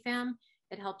here at AFAM.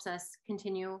 It helps us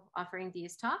continue offering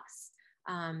these talks.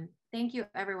 Thank you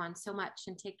everyone so much,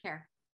 and take care.